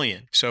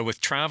 million. So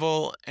with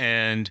travel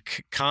and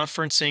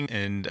conferencing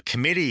and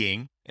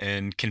committeeing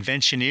and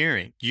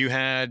conventioneering, you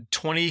had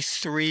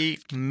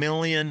 $23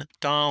 million.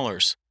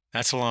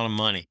 That's a lot of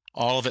money.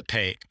 All of it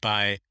paid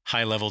by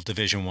high-level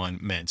Division I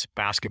men's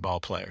basketball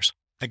players.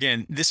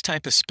 Again, this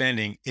type of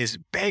spending is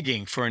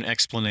begging for an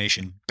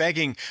explanation,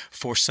 begging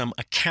for some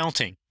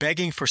accounting,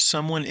 begging for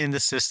someone in the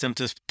system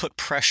to put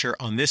pressure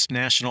on this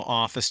national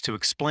office to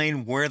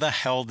explain where the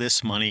hell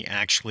this money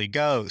actually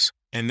goes.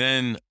 And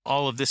then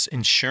all of this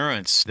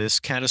insurance, this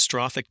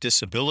catastrophic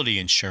disability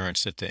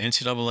insurance that the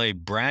NCAA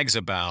brags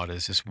about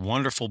as this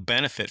wonderful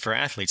benefit for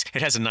athletes.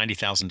 It has a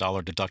 $90,000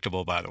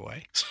 deductible, by the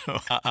way. So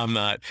I'm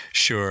not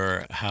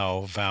sure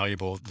how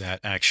valuable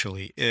that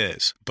actually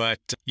is. But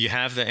you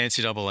have the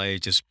NCAA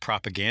just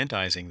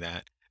propagandizing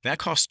that. That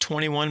costs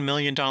 $21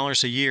 million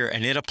a year,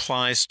 and it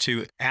applies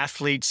to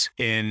athletes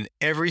in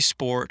every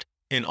sport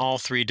in all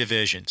three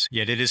divisions,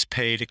 yet it is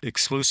paid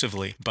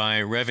exclusively by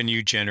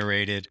revenue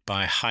generated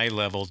by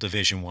high-level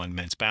Division I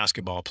men's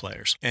basketball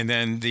players. And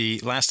then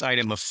the last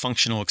item of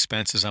functional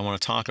expenses I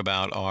want to talk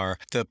about are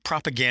the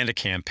propaganda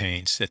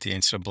campaigns that the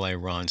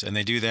NCAA runs, and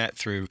they do that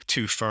through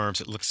two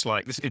firms. It looks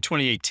like in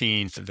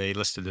 2018, they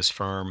listed this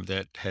firm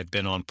that had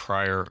been on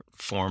prior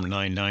Form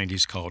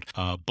 990s called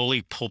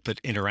Bully Pulpit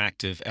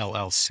Interactive,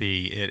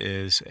 LLC. It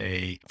is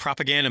a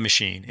propaganda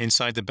machine,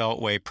 inside the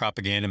Beltway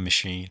propaganda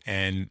machine,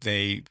 and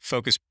they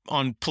focus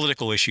on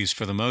political issues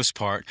for the most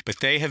part, but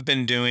they have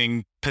been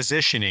doing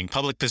positioning,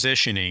 public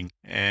positioning,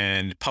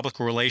 and public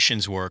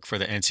relations work for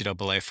the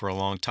NCAA for a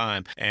long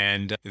time,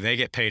 and they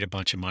get paid a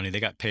bunch of money. They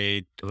got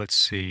paid,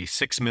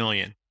 $6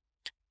 million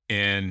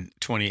in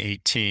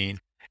 2018.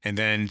 And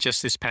then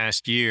just this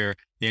past year,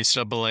 the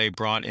NCAA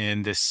brought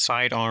in this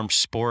sidearm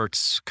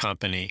sports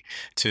company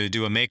to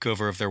do a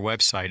makeover of their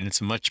website, and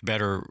it's a much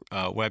better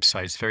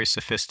website. It's very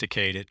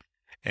sophisticated.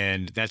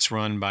 And that's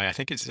run by, I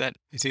think it's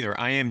either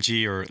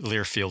IMG or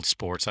Learfield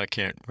Sports. I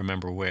can't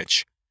remember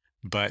which.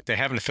 But they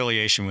have an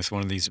affiliation with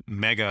one of these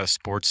mega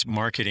sports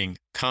marketing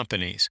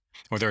companies,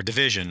 or they're a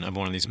division of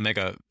one of these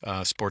mega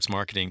sports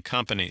marketing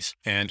companies.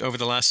 And over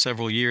the last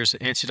several years, the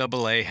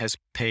NCAA has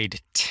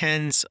paid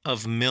tens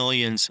of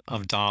millions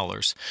of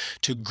dollars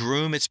to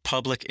groom its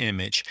public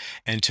image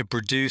and to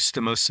produce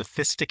the most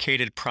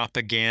sophisticated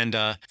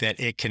propaganda that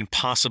it can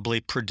possibly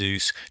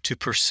produce to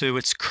pursue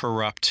its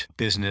corrupt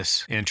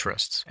business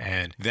interests.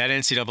 And that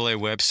NCAA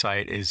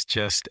website is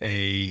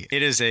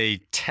it is a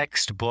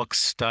textbook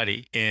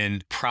study in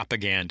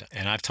propaganda.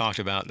 And I've talked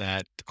about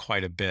that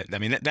quite a bit. I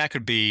mean, that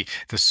could be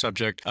the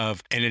subject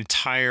of an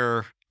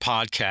entire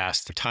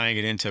podcast, tying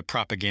it into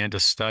propaganda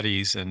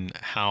studies and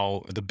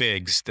how the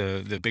bigs,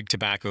 the big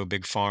tobacco,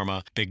 big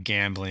pharma, big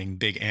gambling,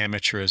 big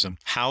amateurism,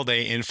 how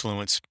they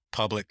influence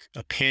public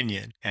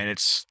opinion. And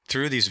it's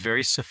through these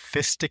very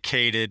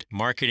sophisticated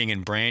marketing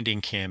and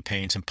branding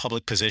campaigns and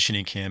public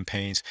positioning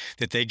campaigns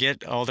that they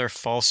get all their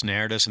false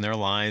narratives and their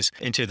lies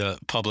into the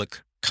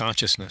public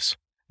consciousness.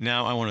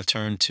 Now I want to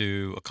turn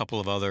to a couple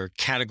of other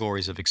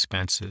categories of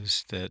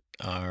expenses that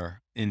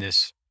are in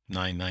this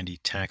 990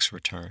 tax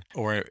return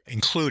or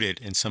included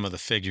in some of the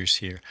figures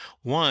here.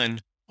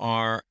 One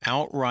are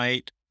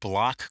outright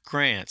block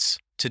grants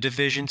to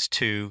Divisions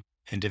II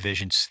and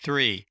Divisions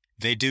III.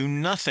 They do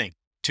nothing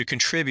to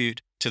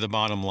contribute to the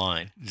bottom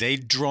line. They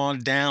draw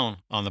down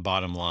on the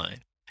bottom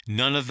line.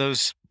 None of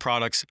those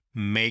products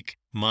make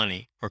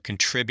money or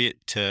contribute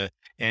to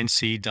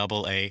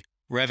NCAA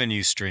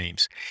revenue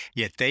streams.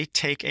 Yet they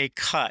take a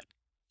cut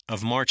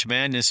of March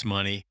Madness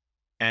money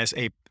as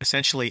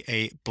essentially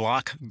a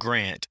block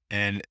grant,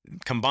 and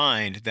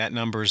combined, that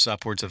number's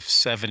upwards of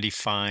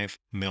 $75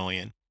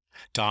 million.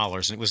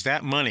 And it was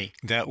that money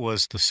that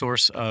was the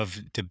source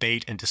of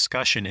debate and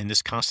discussion in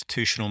this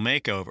constitutional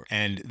makeover.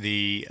 And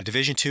the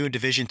Division II and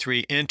Division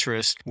III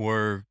interests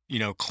were,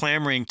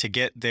 clamoring to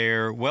get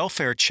their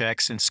welfare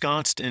checks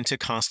ensconced into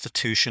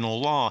constitutional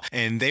law.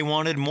 And they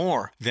wanted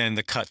more than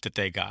the cut that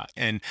they got.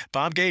 And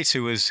Bob Gates,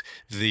 who was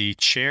the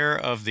chair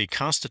of the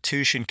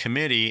Constitution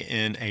Committee,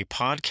 in a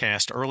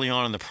podcast early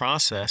on in the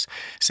process,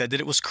 said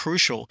that it was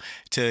crucial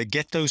to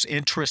get those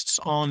interests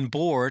on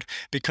board,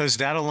 because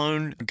that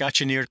alone got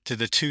you near to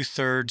the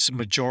 2/3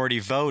 majority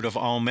vote of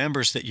all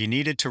members that you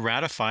needed to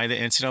ratify the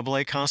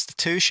NCAA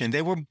Constitution.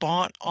 They were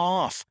bought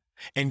off,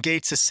 and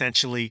Gates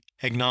essentially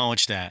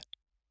acknowledged that.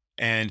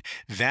 And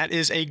that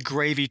is a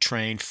gravy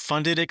train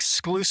funded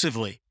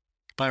exclusively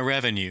by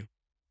revenue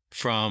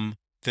from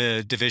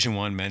the Division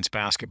I men's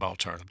basketball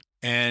tournament.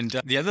 And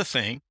the other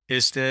thing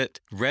is that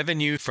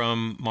revenue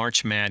from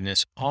March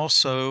Madness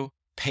also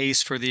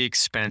pays for the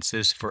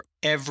expenses for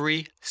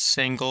every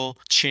single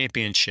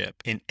championship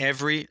in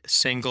every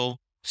single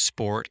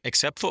sport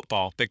except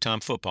football,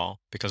 big-time football,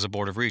 because of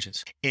Board of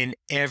Regents, in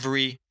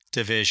every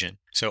division.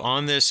 So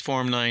on this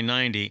Form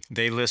 990,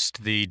 they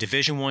list the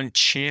Division I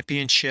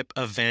championship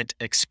event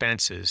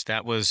expenses.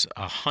 That was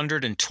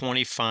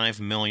 $125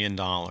 million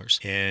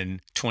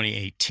in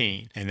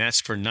 2018. And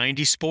that's for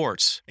 90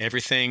 sports,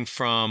 everything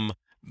from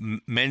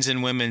men's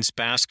and women's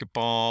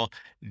basketball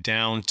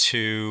down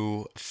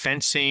to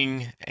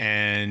fencing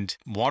and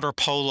water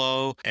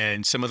polo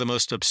and some of the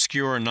most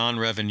obscure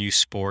non-revenue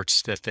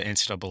sports that the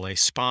NCAA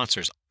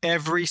sponsors.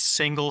 Every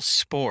single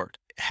sport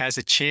has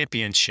a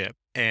championship,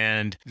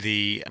 and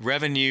the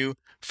revenue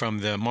from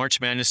the March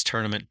Madness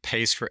tournament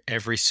pays for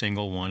every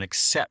single one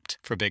except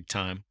for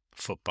big-time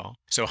football.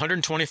 So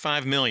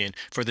 $125 million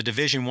for the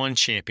Division I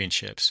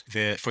championships.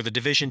 For the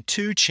Division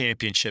II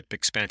championship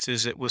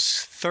expenses, it was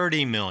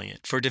 $30 million.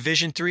 For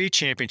Division III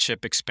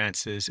championship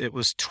expenses, it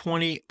was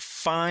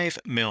 $25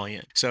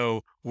 million.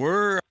 So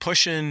we're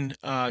pushing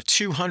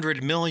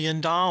 $200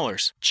 million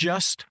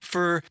just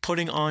for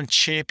putting on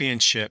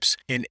championships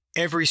in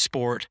every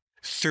sport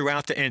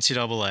throughout the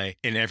NCAA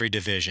in every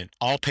division,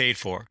 all paid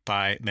for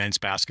by men's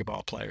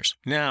basketball players.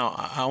 Now,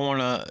 I want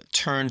to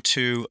turn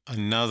to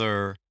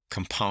another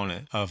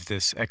component of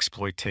this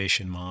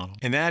exploitation model,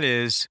 and that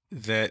is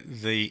that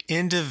the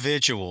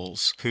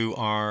individuals who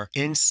are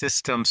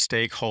in-system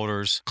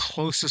stakeholders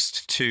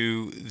closest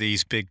to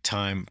these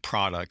big-time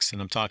products,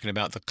 and I'm talking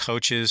about the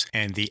coaches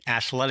and the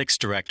athletics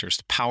directors,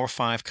 the Power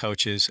 5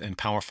 coaches and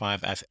Power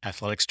 5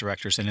 athletics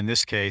directors, and in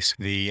this case,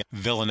 the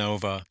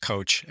Villanova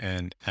coach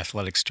and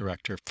athletics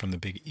director from the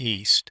Big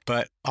East.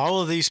 But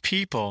all of these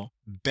people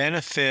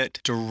benefit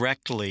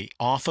directly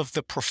off of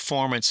the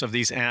performance of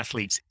these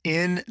athletes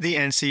in the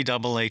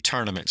NCAA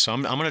tournament. So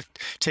I'm going to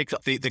take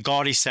the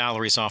gaudy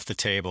salaries off the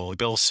table.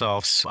 Bill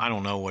Self's, I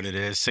don't know what it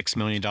is, $6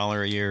 million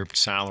a year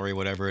salary,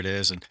 whatever it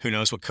is, and who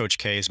knows what Coach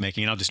K is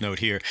making. And I'll just note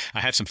here,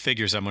 I have some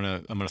figures I'm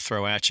going to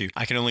throw at you.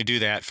 I can only do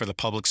that for the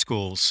public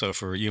schools. So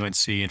for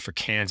UNC and for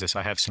Kansas,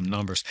 I have some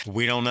numbers.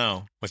 We don't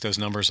know what those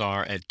numbers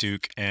are at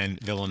Duke and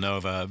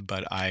Villanova,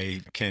 but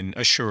I can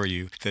assure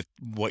you that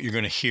what you're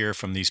going to hear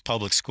from these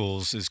public schools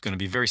is going to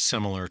be very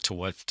similar to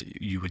what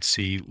you would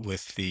see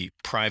with the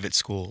private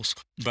schools.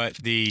 But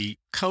the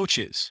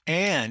coaches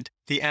and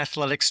the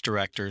athletics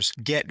directors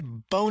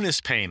get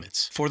bonus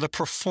payments for the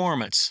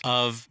performance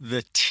of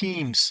the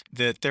teams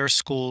that their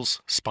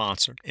schools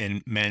sponsor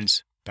in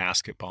men's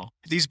basketball.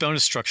 These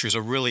bonus structures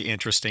are really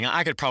interesting.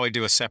 I could probably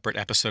do a separate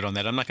episode on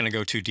that. I'm not going to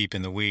go too deep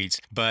in the weeds,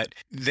 but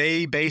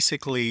they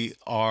basically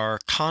are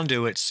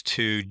conduits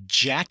to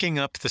jacking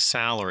up the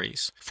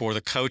salaries for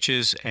the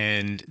coaches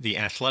and the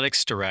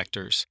athletics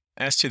directors.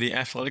 As to the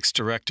athletics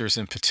directors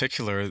in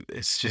particular,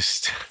 it's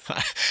just,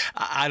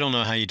 I don't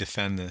know how you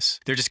defend this.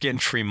 They're just getting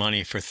free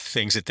money for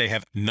things that they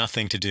have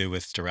nothing to do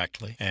with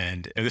directly.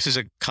 And this is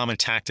a common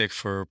tactic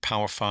for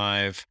Power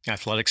 5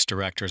 athletics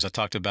directors. I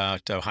talked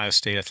about Ohio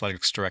State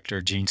athletics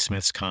director Gene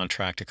Smith's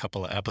contract a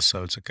couple of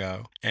episodes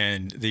ago.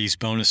 And these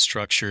bonus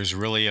structures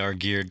really are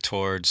geared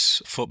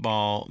towards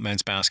football,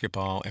 men's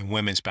basketball, and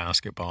women's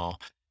basketball.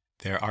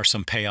 There are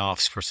some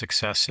payoffs for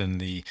success in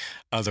the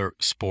other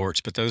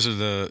sports, but those are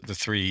the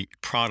three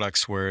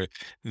products where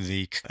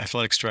the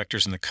athletics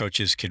directors and the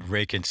coaches could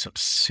rake in some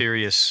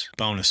serious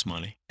bonus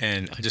money.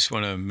 And I just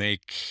want to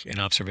make an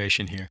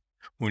observation here.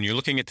 When you're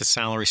looking at the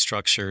salary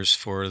structures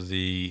for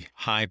the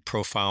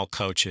high-profile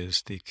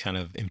coaches, the kind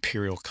of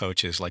imperial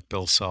coaches like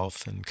Bill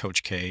Self and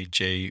Coach K,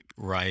 Jay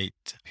Wright,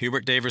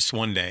 Hubert Davis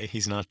one day,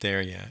 he's not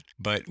there yet.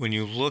 But when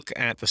you look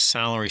at the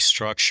salary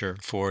structure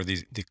for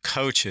the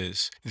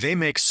coaches, they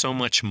make so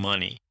much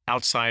money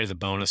outside of the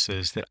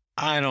bonuses that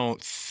I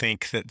don't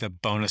think that the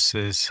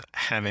bonuses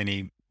have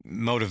any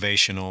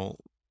motivational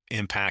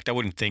impact. I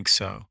wouldn't think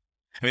so.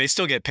 I mean, they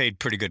still get paid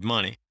pretty good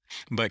money.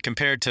 But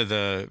compared to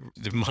the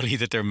money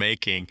that they're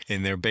making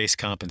in their base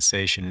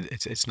compensation,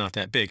 it's not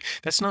that big.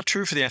 That's not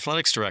true for the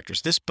athletics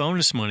directors. This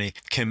bonus money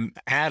can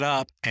add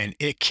up, and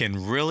it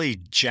can really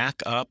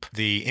jack up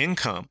the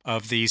income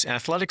of these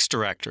athletics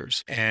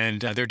directors.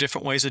 And there are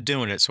different ways of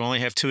doing it. So I only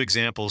have 2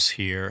 examples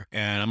here,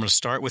 and I'm going to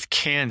start with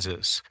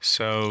Kansas.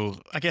 So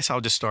I guess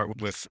I'll just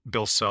start with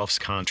Bill Self's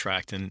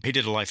contract. And he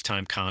did a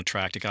lifetime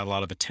contract. It got a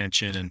lot of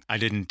attention, and I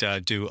didn't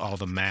do all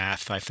the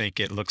math. I think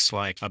it looks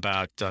like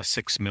about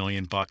 $6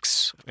 million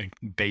in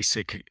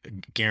basic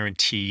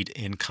guaranteed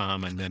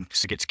income, and then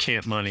he gets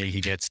camp money,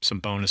 he gets some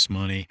bonus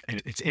money.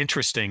 And it's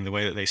interesting the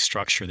way that they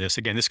structure this.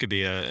 Again, this could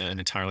be an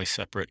entirely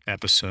separate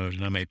episode,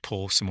 and I may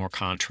pull some more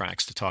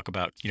contracts to talk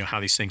about, how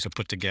these things are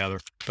put together.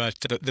 But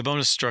the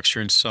bonus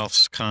structure in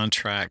Self's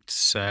contract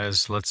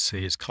says, let's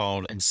see, it's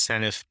called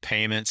incentive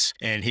payments,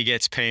 and he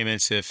gets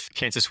payments if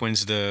Kansas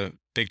wins the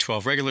Big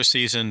 12 regular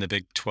season, the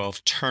Big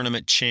 12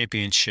 tournament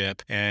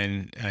championship,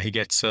 and he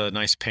gets a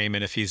nice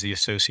payment if he's the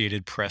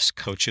Associated Press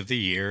Coach of the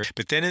Year.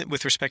 But then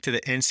with respect to the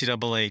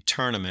NCAA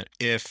tournament,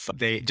 if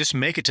they just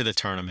make it to the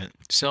tournament,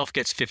 Self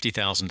gets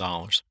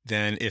 $50,000.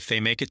 Then if they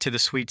make it to the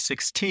Sweet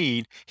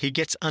 16, he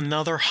gets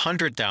another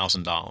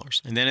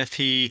 $100,000. And then if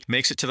he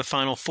makes it to the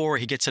Final Four,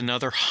 he gets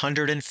another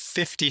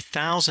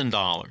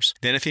 $150,000.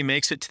 Then if he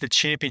makes it to the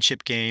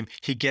championship game,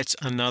 he gets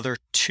another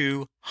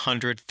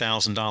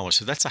 $200,000.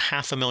 So that's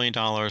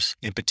 $500,000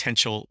 in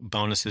potential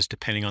bonuses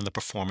depending on the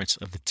performance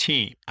of the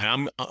team. And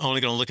I'm only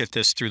going to look at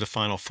this through the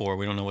Final Four.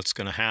 We don't know what's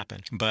going to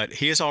happen. But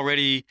he has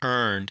already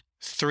earned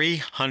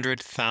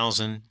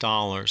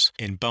 $300,000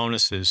 in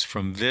bonuses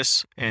from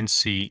this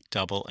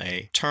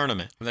NCAA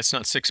tournament. That's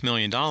not $6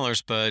 million,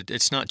 but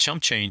it's not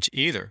chump change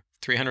either.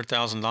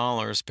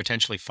 $300,000,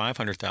 potentially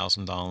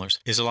 $500,000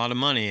 is a lot of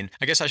money. And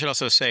I guess I should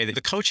also say that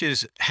the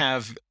coaches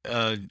have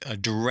a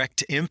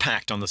direct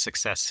impact on the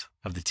success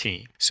of the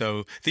team.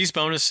 So these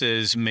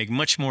bonuses make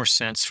much more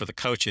sense for the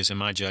coaches, in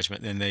my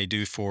judgment, than they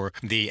do for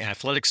the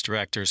athletics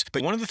directors.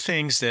 But one of the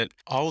things that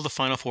all of the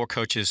Final Four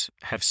coaches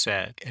have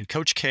said, and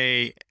Coach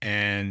K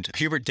and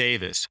Hubert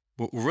Davis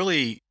were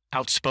really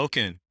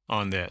outspoken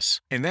on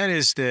this, and that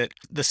is that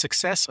the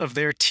success of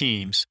their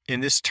teams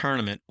in this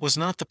tournament was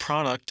not the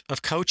product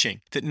of coaching,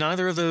 that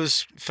neither of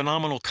those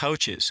phenomenal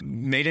coaches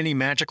made any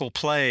magical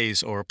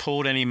plays or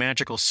pulled any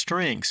magical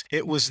strings.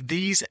 It was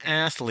these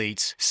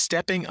athletes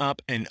stepping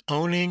up and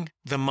owning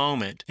the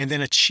moment and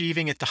then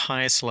achieving at the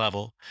highest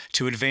level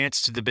to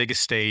advance to the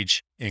biggest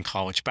stage in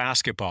college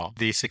basketball.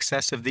 The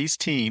success of these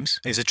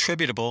teams is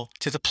attributable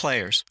to the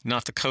players,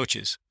 not the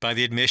coaches, by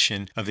the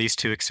admission of these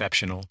 2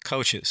 exceptional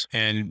coaches.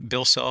 And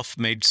Bill Self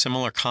made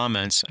similar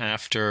comments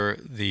after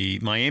the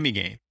Miami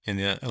game in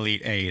the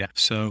Elite Eight.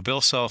 So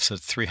Bill Self's at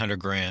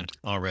 $300,000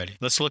 already.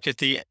 Let's look at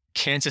the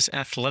Kansas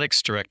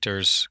athletics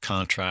director's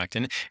contract,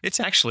 and it's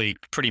actually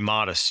pretty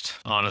modest,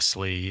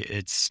 honestly.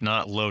 It's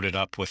not loaded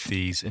up with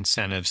these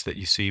incentives that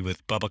you see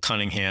with Bubba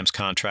Cunningham's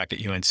contract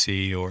at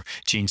UNC or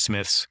Gene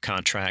Smith's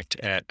contract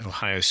at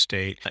Ohio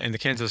State. And the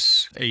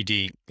Kansas AD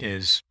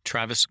is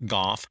Travis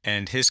Goff,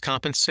 and his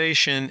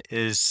compensation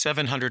is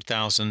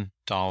 $700,000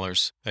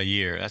 a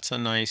year. That's a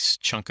nice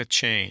chunk of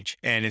change.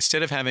 And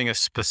instead of having a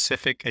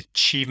specific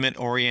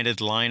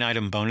achievement-oriented line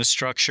item bonus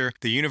structure,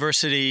 the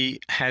university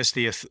has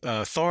the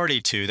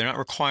authority to, they're not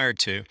required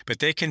to, but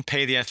they can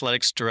pay the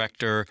athletics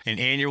director an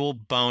annual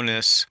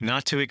bonus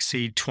not to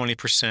exceed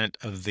 20%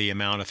 of the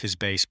amount of his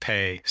base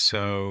pay.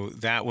 So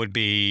that would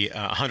be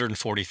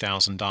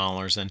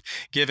 $140,000. And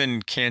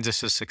given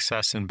Kansas's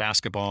success in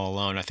basketball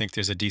alone, I think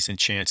there's a decent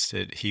chance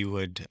that he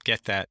would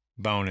get that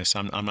bonus.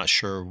 I'm not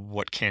sure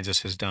what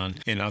Kansas has done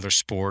in other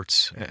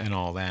sports and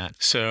all that.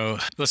 So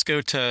let's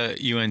go to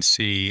UNC,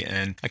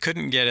 and I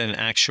couldn't get an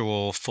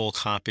actual full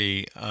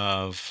copy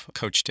of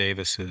Coach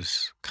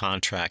Davis's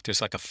contract. There's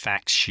like a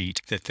fact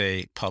sheet that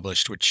they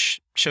published, which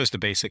shows the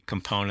basic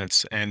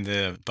components and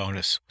the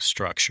bonus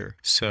structure.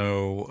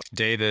 So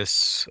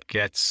Davis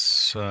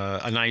gets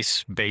a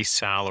nice base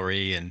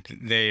salary, and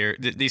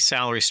these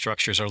salary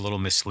structures are a little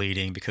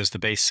misleading because the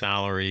base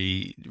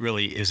salary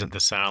really isn't the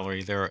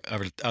salary. There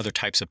are other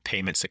types of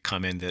payments that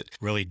come in that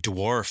really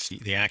dwarf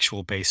the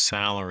actual base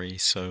salary.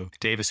 So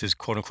Davis's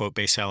quote-unquote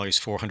base salary is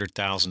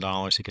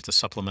 $400,000. He gets a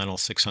supplemental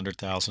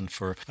 $600,000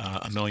 for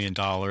 $1 million,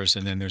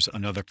 and then there's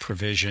another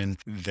provision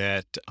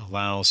that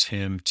allows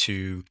him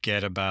to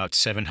get about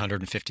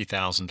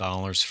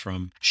 $750,000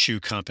 from shoe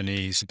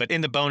companies. But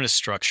in the bonus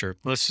structure,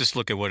 let's just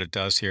look at what it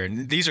does here.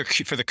 And these are,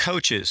 for the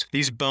coaches,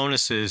 these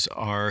bonuses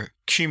are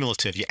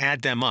cumulative. You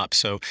add them up.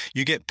 So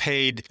you get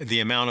paid the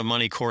amount of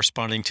money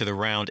corresponding to the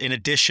round in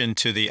addition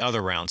to the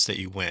other rounds that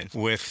you win.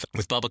 With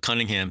Bubba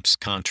Cunningham's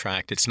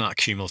contract, it's not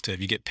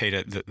cumulative. You get paid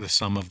the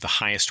sum of the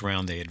highest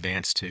round they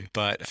advance to.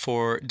 But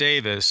for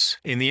Davis,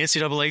 in the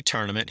NCAA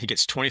tournament, he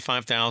gets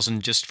 $25,000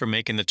 just for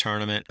making the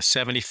tournament,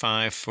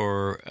 $75,000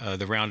 for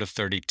the round of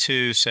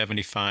 32,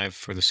 $75,000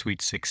 for the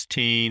Sweet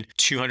 16,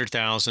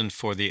 $200,000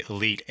 for the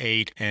Elite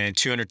Eight, and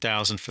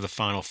 $200,000 for the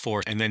Final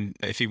Four. And then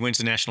if he wins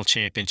the national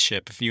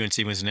championship, if UNC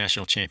UNC wins the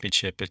national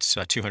championship, it's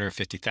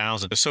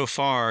 $250,000. So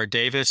far,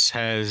 Davis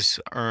has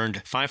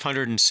earned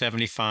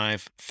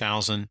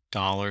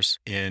 $575,000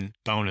 in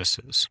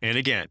bonuses. And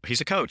again,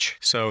 he's a coach,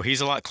 so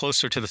he's a lot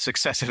closer to the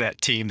success of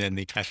that team than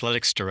the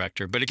athletics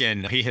director. But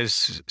again, he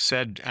has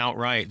said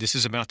outright, this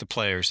is about the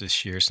players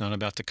this year. It's not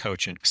about the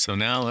coaching. So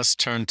now let's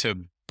turn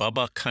to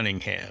Bubba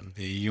Cunningham,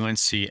 the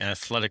UNC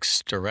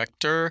athletics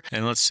director.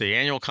 And let's see,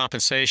 annual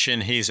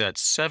compensation, he's at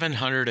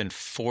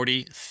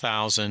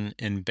 $740,000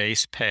 in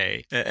base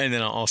pay. And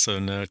then I'll also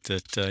note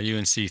that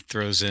UNC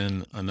throws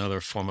in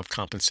another form of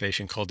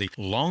compensation called the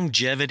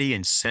Longevity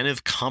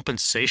Incentive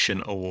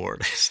Compensation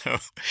Award. So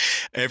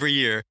every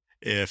year,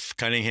 if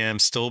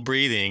Cunningham's still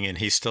breathing and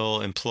he's still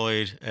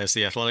employed as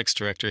the athletics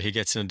director, he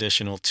gets an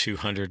additional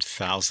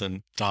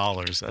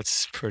 $200,000.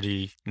 That's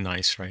pretty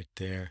nice right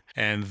there.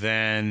 And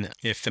then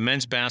if the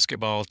men's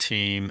basketball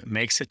team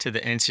makes it to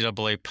the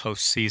NCAA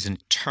postseason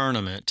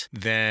tournament,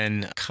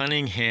 then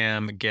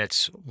Cunningham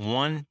gets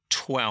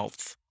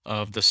 1/12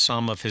 of the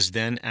sum of his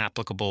then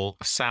applicable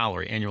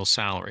salary, annual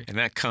salary. And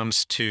that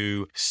comes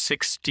to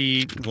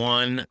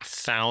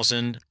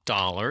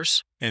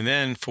 $61,000. And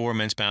then for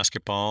men's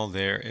basketball,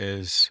 there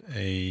is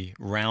a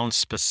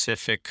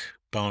round-specific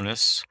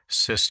bonus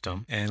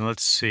system. And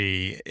let's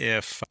see,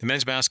 if the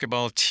men's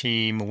basketball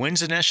team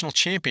wins the national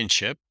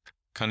championship,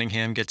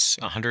 Cunningham gets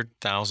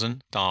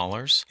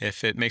 $100,000.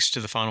 If it makes it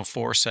to the Final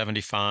Four,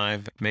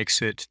 $75,000.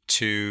 Makes it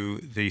to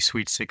the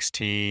Sweet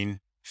 16,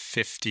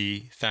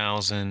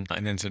 $50,000,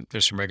 and then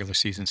there's some regular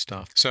season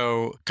stuff.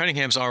 So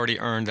Cunningham's already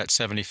earned that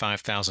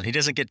 $75,000. He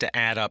doesn't get to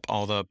add up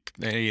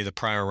any of the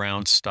prior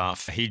round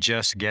stuff. He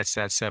just gets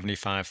that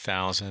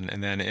 $75,000.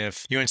 And then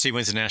if UNC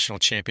wins the national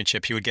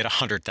championship, he would get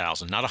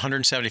 $100,000, not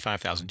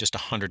 $175,000, just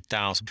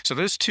 $100,000. So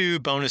those two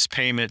bonus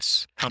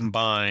payments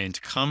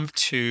combined come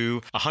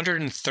to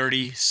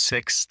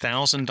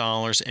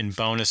 $136,000 in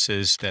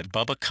bonuses that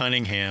Bubba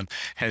Cunningham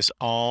has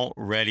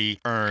already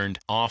earned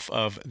off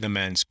of the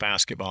men's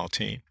basketball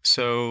team.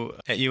 So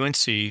at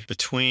UNC,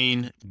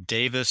 between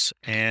Davis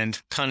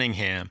and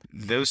Cunningham,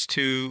 those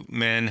two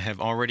men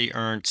have already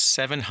earned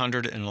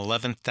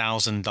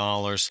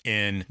 $711,000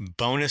 in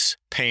bonus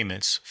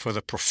payments for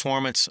the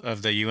performance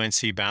of the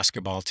UNC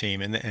basketball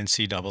team in the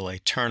NCAA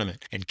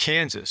tournament. In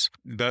Kansas,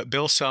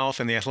 Bill Self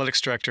and the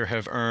athletics director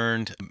have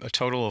earned a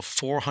total of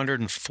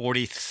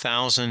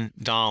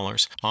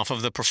 $440,000 off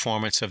of the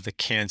performance of the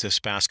Kansas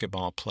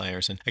basketball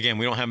players. And again,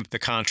 we don't have the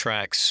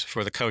contracts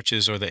for the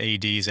coaches or the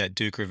ADs at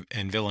Duke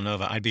and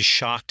Villanova. I'd be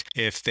shocked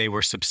if they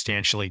were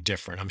substantially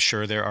different. I'm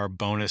sure there are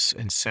bonus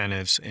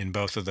incentives in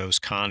both of those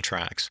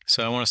contracts.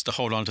 So I want us to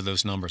hold on to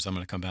those numbers. I'm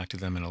going to come back to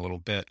them in a little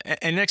bit.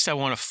 And next, I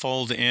want to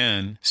fold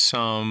in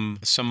some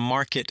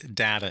market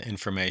data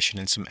information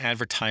and some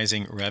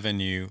advertising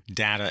revenue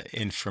data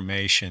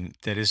information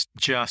that is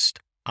just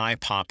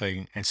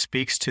eye-popping and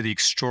speaks to the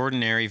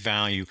extraordinary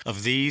value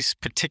of these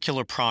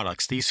particular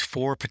products, these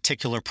four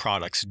particular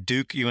products,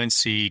 Duke,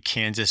 UNC,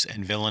 Kansas,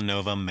 and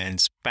Villanova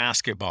men's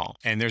basketball.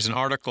 And there's an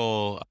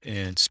article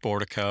in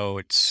Sportico.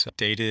 It's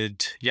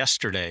dated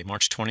yesterday,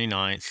 March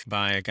 29th,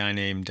 by a guy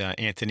named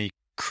Anthony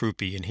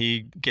Krupe, and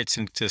he gets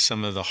into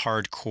some of the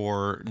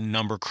hardcore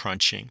number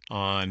crunching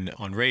on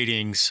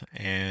ratings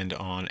and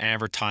on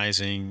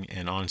advertising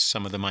and on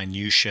some of the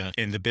minutia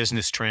in the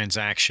business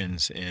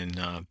transactions in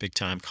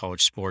big-time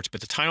college sports.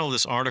 But the title of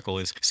this article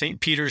is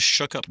St. Peter's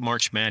Shook Up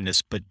March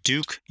Madness, but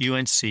Duke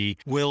UNC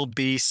Will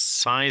Be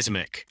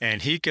Seismic.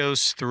 And he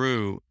goes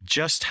through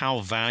just how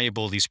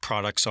valuable these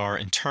products are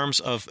in terms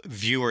of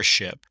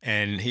viewership.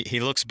 And he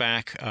looks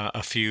back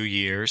a few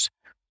years,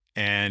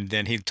 and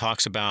then he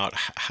talks about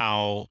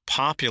how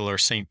popular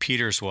St.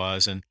 Peter's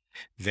was. And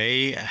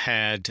they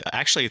had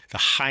actually the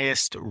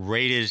highest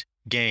rated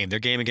game. Their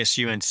game against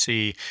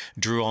UNC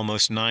drew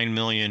almost 9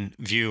 million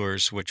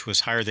viewers, which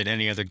was higher than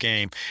any other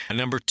game. And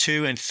number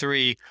 2 and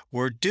 3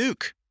 were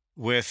Duke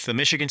with the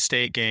Michigan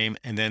State game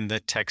and then the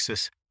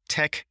Texas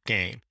Tech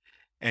game.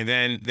 And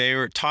then they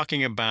were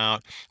talking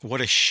about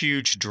what a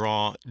huge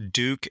draw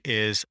Duke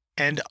is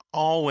and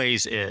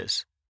always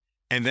is.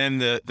 And then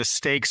the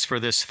stakes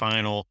for this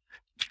Final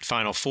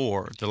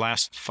Four, the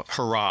last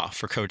hurrah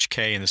for Coach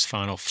K in this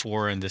Final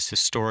Four and this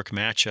historic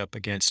matchup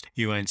against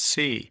UNC.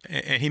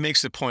 And he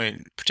makes the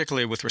point,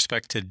 particularly with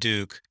respect to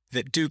Duke,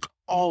 that Duke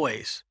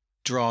always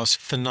draws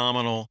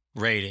phenomenal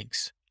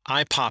ratings,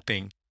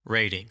 eye-popping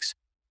ratings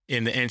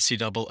in the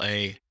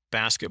NCAA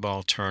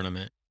basketball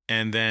tournament.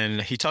 And then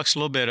he talks a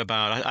little bit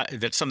about,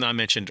 that's something I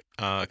mentioned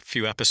a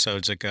few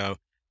episodes ago.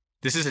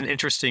 This is an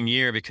interesting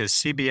year because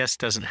CBS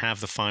doesn't have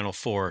the Final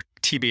Four.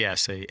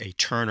 TBS, a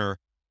Turner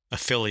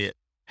affiliate,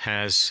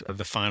 has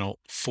the Final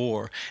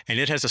Four, and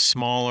it has a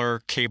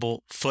smaller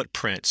cable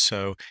footprint.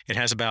 So it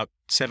has about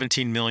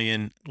 17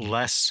 million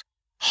less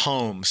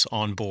homes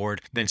on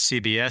board than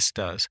CBS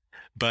does,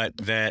 but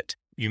that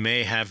you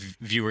may have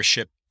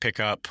viewership pick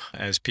up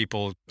as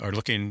people are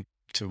looking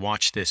to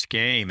watch this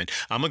game. And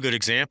I'm a good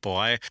example.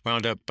 I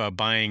wound up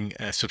buying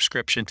a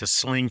subscription to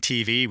Sling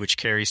TV, which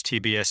carries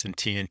TBS and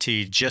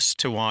TNT, just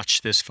to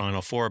watch this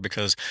Final Four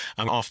because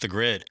I'm off the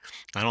grid.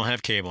 I don't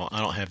have cable. I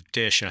don't have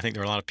Dish. And I think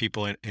there are a lot of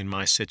people in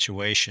my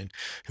situation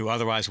who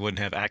otherwise wouldn't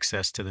have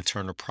access to the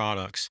Turner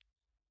products.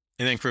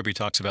 And then Kirby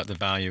talks about the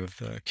value of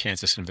the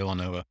Kansas and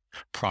Villanova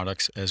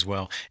products as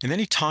well. And then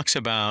he talks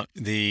about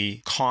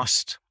the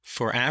cost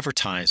for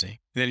advertising.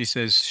 And then he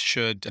says,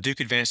 should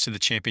Duke advance to the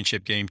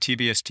championship game,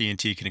 TBS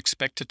TNT can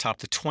expect to top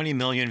the 20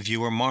 million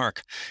viewer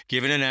mark.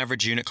 Given an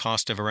average unit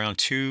cost of around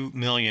 $2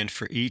 million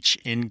for each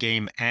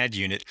in-game ad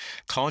unit,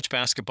 college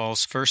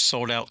basketball's first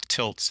sold-out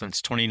tilt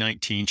since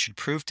 2019 should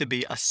prove to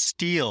be a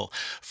steal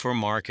for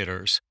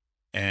marketers.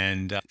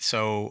 And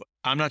so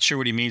I'm not sure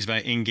what he means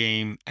by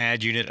in-game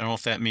ad unit. I don't know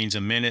if that means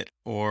a minute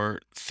or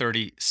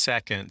 30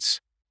 seconds.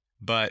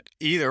 But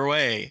either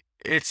way,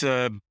 it's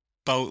a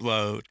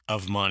boatload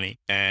of money.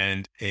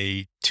 And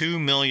a $2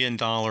 million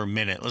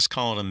minute, let's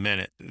call it a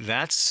minute,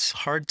 that's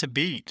hard to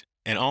beat.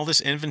 And all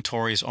this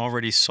inventory is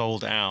already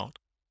sold out.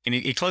 And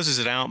he closes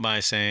it out by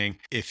saying,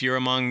 if you're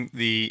among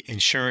the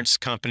insurance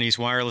companies,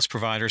 wireless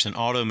providers, and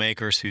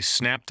automakers who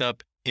snapped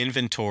up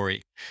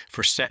inventory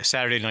for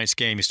Saturday night's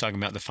game, he's talking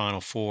about the Final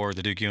Four,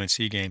 the Duke-UNC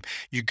game,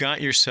 you got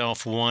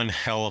yourself one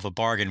hell of a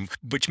bargain,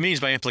 which means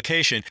by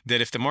implication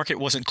that if the market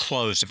wasn't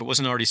closed, if it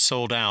wasn't already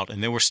sold out,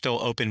 and there were still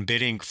open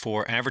bidding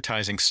for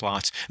advertising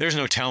slots, there's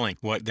no telling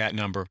what that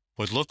number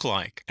would look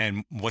like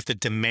and what the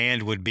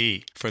demand would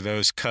be for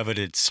those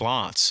coveted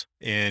slots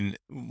in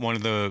one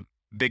of the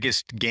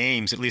biggest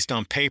games, at least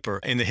on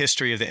paper, in the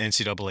history of the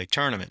NCAA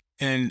tournament.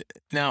 And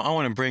now I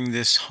want to bring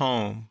this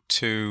home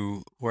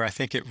to where I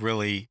think it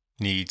really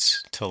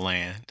needs to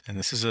land. And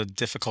this is a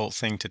difficult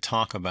thing to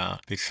talk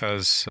about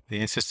because the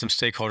in-system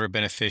stakeholder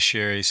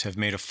beneficiaries have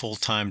made a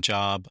full-time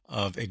job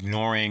of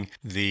ignoring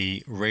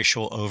the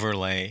racial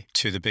overlay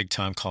to the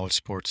big-time college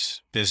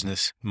sports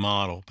business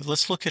model. But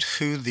let's look at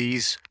who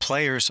these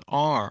players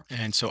are.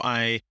 And so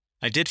I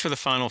did for the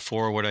Final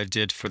Four what I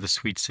did for the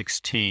Sweet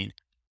 16.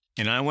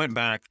 And I went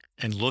back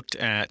and looked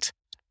at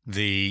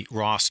the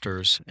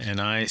rosters, and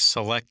I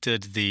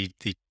selected the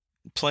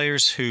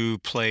players who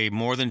play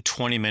more than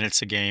 20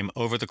 minutes a game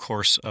over the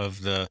course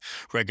of the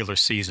regular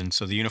season.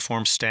 So the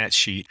uniform stat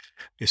sheet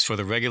is for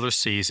the regular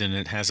season.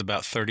 It has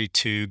about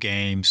 32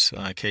 games.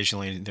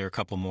 Occasionally, there are a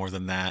couple more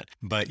than that.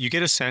 But you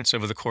get a sense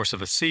over the course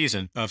of a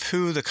season of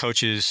who the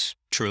coaches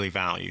truly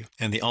value.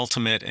 And the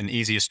ultimate and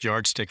easiest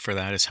yardstick for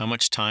that is how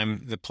much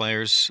time the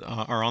players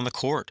are on the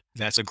court.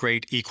 That's a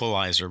great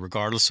equalizer,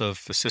 regardless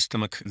of the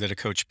system that a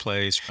coach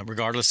plays,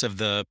 regardless of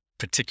the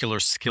particular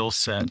skill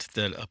set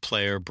that a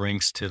player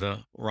brings to the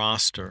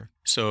roster.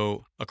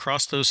 So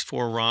across those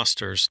four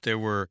rosters, there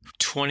were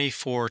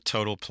 24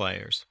 total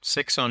players,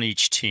 6 on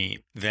each team,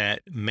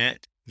 that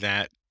met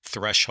that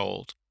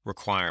threshold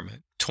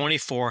requirement.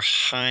 24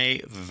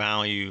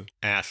 high-value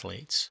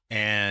athletes.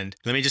 And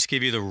let me just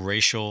give you the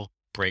racial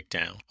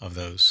breakdown of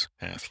those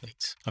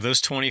athletes. Of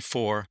those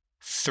 24,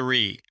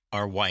 3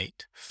 are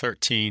white,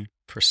 13%.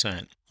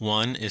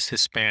 1 is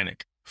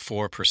Hispanic,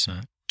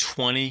 4%.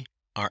 20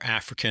 are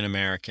African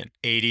American,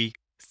 83%.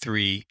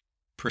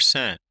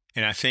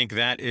 And I think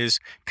that is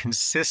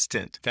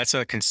consistent. That's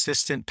a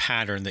consistent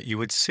pattern that you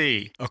would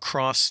see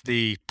across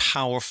the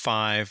Power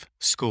 5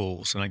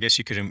 schools. And I guess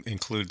you could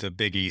include the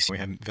Big East. We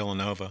have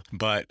Villanova.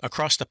 But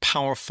across the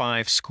Power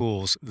 5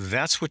 schools,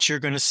 that's what you're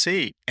going to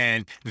see.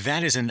 And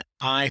that is an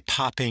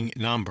eye-popping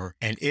number.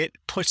 And it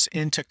puts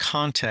into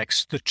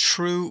context the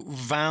true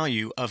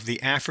value of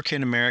the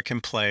African American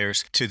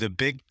players to the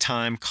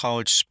big-time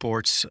college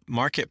sports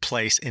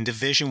marketplace in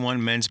Division I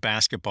men's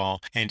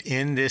basketball and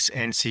in this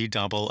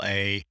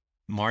NCAA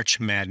March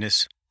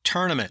Madness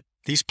tournament.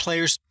 These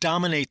players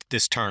dominate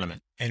this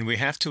tournament, and we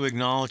have to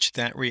acknowledge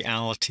that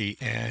reality.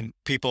 And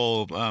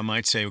people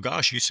might say, well,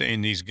 gosh, you're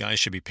saying these guys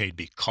should be paid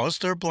because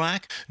they're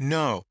black?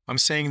 No, I'm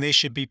saying they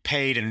should be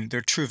paid and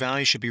their true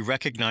value should be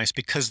recognized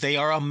because they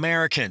are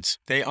Americans.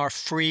 They are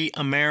free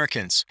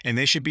Americans, and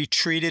they should be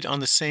treated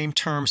on the same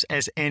terms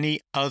as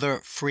any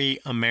other free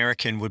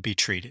American would be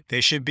treated.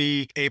 They should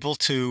be able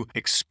to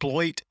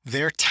exploit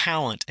their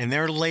talent and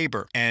their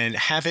labor and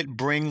have it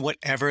bring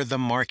whatever the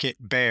market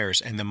bears.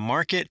 And the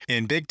market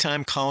in big-time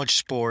college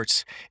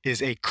sports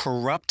is a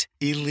corrupt,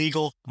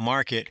 illegal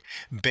market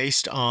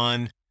based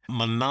on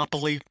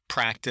monopoly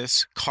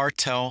practice,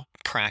 cartel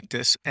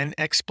practice, and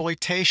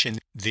exploitation.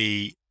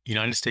 The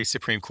United States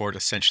Supreme Court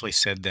essentially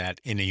said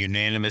that in a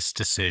unanimous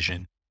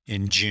decision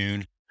in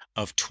June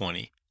of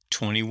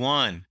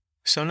 2021.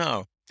 So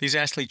no, these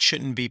athletes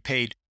shouldn't be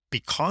paid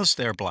because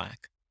they're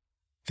black.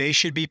 They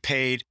should be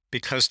paid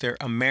because they're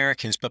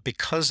Americans, but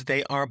because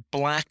they are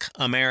black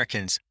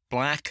Americans,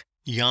 black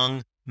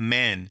young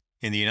men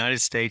in the United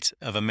States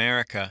of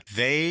America,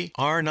 they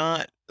are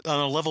not on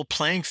a level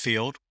playing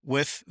field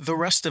with the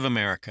rest of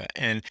America.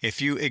 And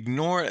if you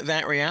ignore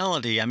that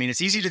reality, I mean,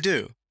 it's easy to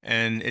do.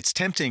 And it's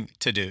tempting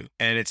to do.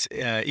 And it's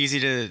easy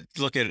to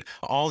look at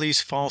all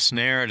these false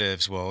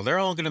narratives. Well, they're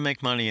all going to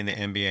make money in the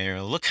NBA,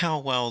 or look how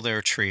well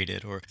they're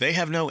treated, or they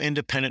have no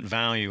independent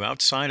value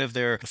outside of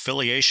their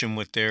affiliation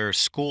with their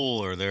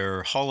school or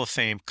their Hall of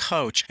Fame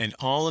coach. And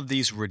all of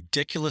these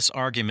ridiculous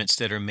arguments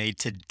that are made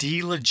to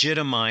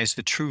delegitimize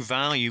the true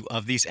value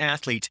of these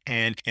athletes.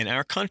 And in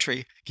our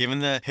country, given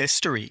the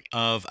history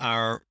of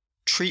our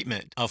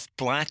treatment of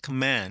black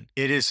men,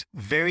 it is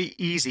very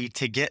easy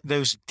to get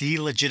those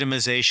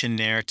delegitimization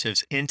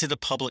narratives into the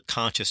public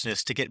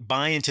consciousness, to get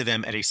buy into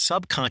them at a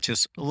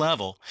subconscious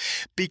level,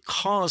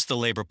 because the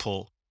labor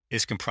pool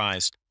is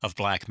comprised of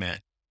black men.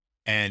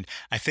 And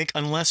I think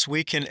unless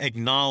we can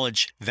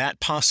acknowledge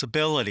that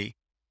possibility,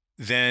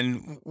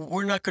 then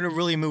we're not going to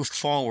really move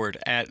forward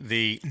at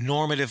the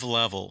normative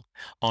level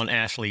on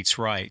athletes'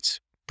 rights,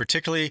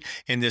 particularly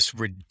in this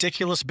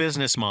ridiculous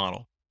business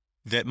model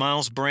that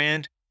Miles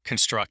Brand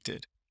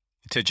constructed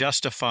to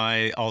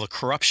justify all the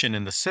corruption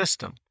in the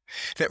system,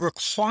 that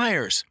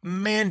requires,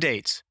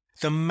 mandates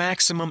the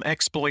maximum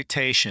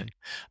exploitation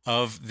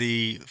of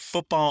the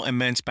football and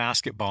men's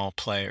basketball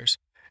players,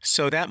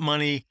 so that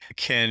money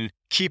can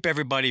keep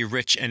everybody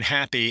rich and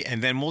happy,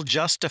 and then we'll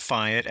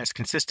justify it as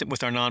consistent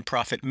with our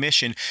nonprofit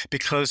mission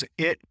because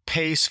it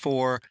pays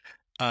for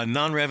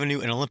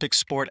non-revenue and Olympic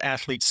sport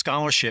athlete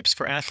scholarships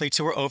for athletes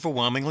who are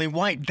overwhelmingly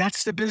white.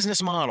 That's the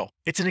business model.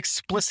 It's an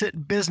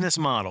explicit business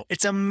model.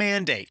 It's a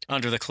mandate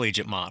under the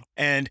collegiate model.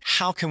 And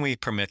how can we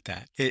permit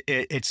that?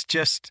 It's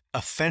just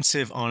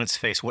offensive on its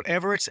face.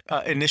 Whatever its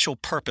initial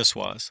purpose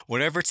was,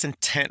 whatever its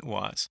intent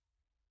was,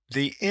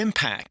 the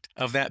impact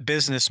of that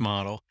business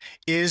model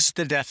is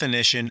the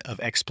definition of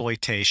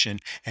exploitation.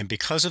 And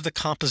because of the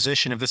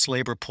composition of this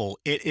labor pool,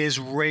 it is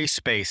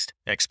race-based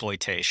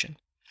exploitation.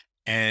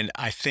 And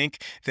I think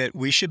that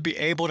we should be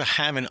able to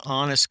have an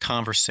honest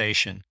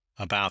conversation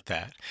about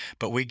that.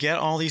 But we get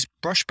all these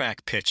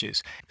brushback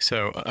pitches.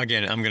 So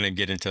again, I'm going to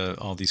get into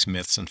all these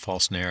myths and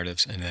false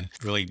narratives and then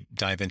really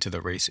dive into the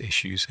race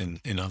issues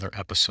in other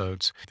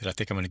episodes that I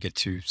think I'm going to get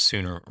to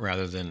sooner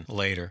rather than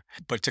later.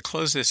 But to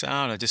close this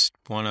out, I just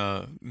want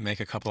to make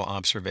a couple of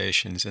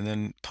observations and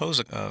then pose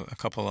a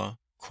couple of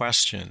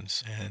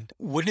questions. And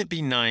wouldn't it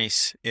be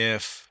nice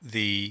if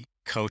the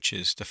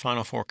coaches, the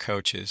Final Four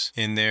coaches,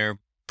 in their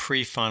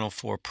pre-Final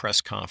Four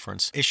press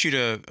conference, issued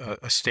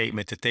a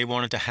statement that they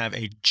wanted to have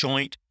a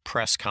joint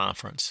press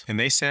conference. And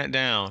they sat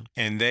down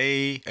and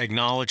they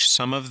acknowledged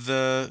some of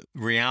the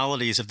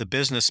realities of the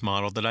business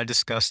model that I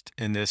discussed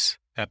in this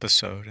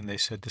episode. And they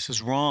said, this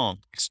is wrong.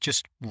 It's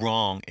just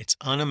wrong. It's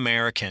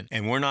un-American,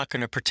 and we're not going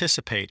to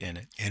participate in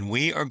it. And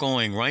we are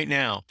going right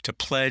now to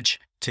pledge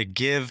to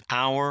give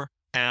our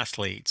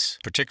athletes,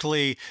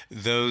 particularly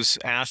those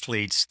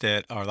athletes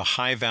that are the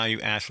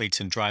high-value athletes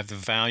and drive the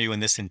value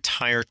in this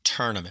entire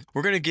tournament.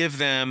 We're going to give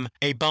them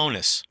a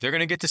bonus. They're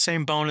going to get the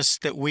same bonus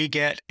that we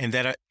get and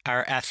that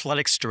our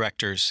athletics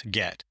directors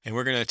get. And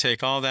we're going to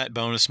take all that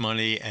bonus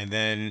money and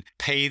then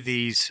pay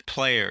these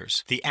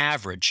players the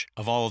average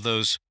of all of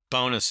those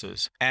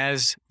bonuses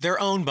as their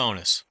own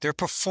bonus, their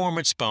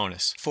performance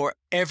bonus for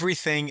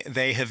everything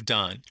they have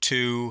done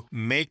to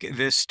make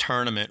this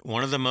tournament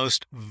one of the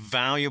most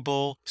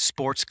valuable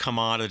sports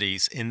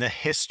commodities in the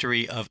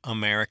history of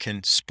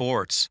American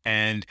sports.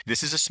 And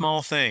this is a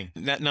small thing.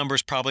 That number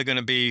is probably going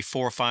to be $400,000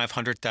 or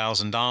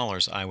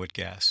 $500,000, I would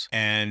guess.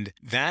 And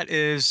that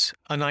is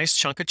a nice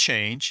chunk of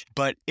change,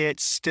 but it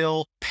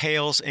still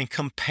pales in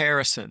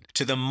comparison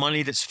to the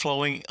money that's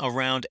flowing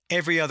around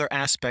every other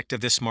aspect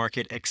of this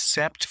market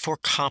except for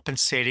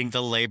compensating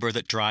the labor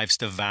that drives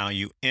the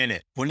value in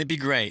it. Wouldn't it be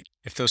great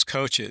if those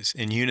coaches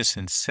in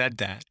unison said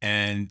that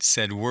and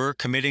said, we're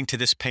committing to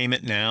this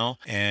payment now,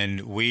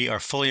 and we are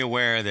fully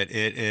aware that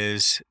it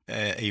is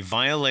a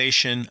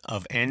violation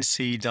of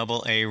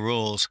NCAA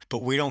rules,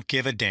 but we don't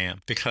give a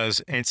damn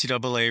because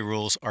NCAA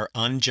rules are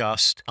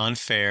unjust,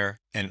 unfair,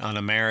 and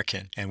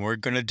un-American. And we're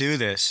going to do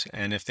this.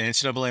 And if the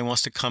NCAA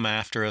wants to come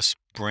after us,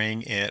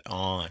 bring it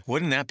on.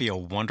 Wouldn't that be a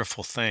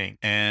wonderful thing?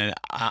 And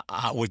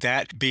would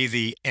that be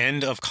the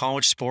end of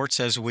college sports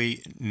as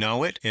we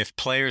know it? If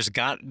players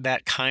got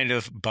that kind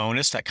of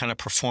bonus, that kind of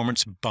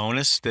performance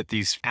bonus that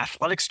these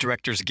athletics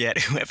directors get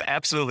who have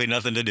absolutely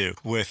nothing to do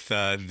with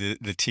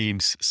the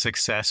team's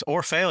success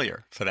or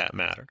failure, for that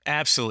matter.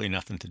 Absolutely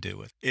nothing to do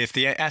with. If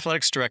the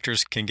athletics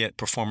directors can get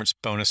performance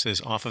bonuses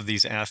off of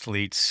these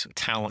athletes'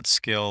 talent,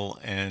 skill,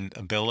 and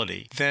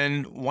ability,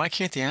 then why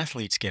can't the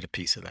athletes get a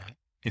piece of that?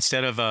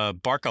 Instead of a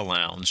Barca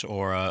lounge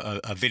or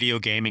a video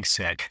gaming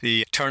set,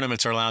 the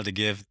tournaments are allowed to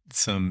give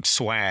some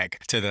swag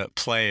to the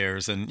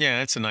players. And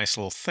yeah, it's a nice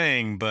little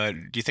thing, but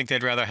do you think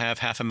they'd rather have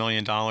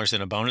 $500,000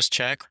 in a bonus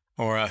check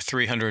or a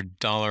 $300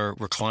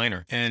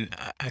 recliner? And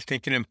I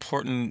think an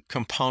important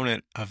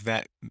component of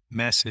that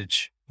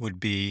message would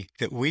be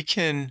that we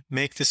can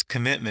make this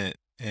commitment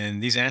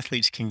and these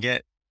athletes can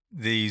get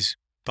these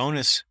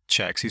bonus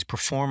checks, these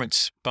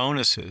performance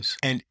bonuses,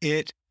 and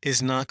it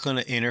is not going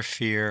to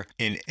interfere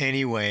in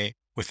any way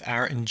with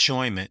our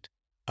enjoyment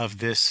of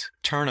this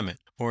tournament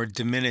or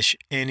diminish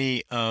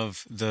any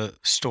of the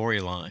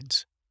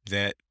storylines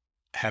that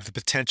have the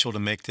potential to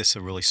make this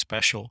a really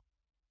special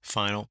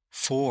Final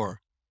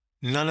Four.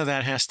 None of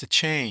that has to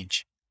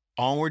change.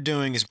 All we're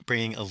doing is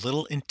bringing a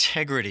little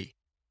integrity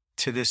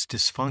to this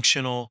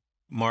dysfunctional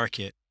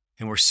market.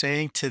 And we're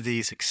saying to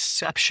these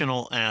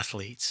exceptional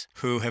athletes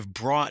who have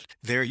brought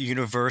their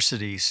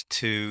universities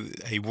to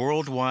a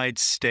worldwide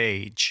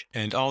stage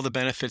and all the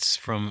benefits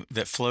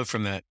that flow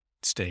from that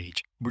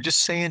stage, we're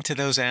just saying to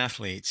those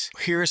athletes,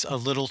 here's a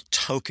little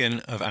token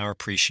of our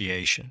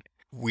appreciation.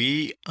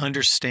 We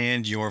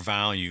understand your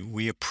value.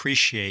 We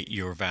appreciate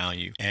your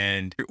value.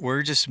 And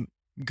we're just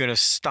going to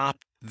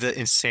stop the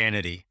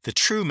insanity, the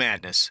true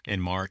madness in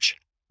March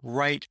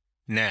right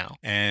now.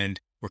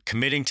 And we're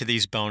committing to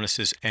these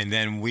bonuses, and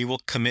then we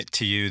will commit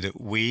to you that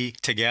we,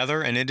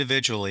 together and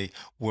individually,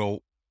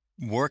 will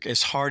work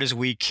as hard as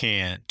we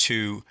can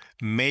to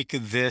make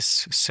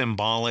this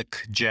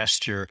symbolic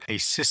gesture a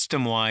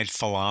system-wide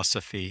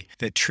philosophy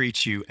that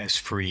treats you as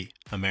free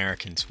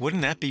Americans.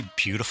 Wouldn't that be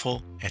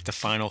beautiful at the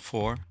Final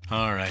Four?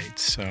 All right,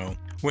 so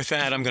with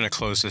that, I'm going to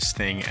close this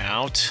thing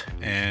out.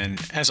 And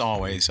as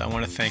always, I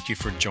want to thank you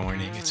for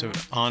joining. It's an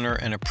honor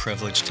and a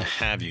privilege to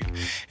have you.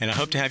 And I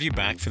hope to have you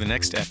back for the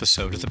next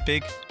episode of the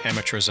Big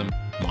Amateurism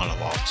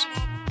Monologues.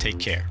 Take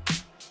care.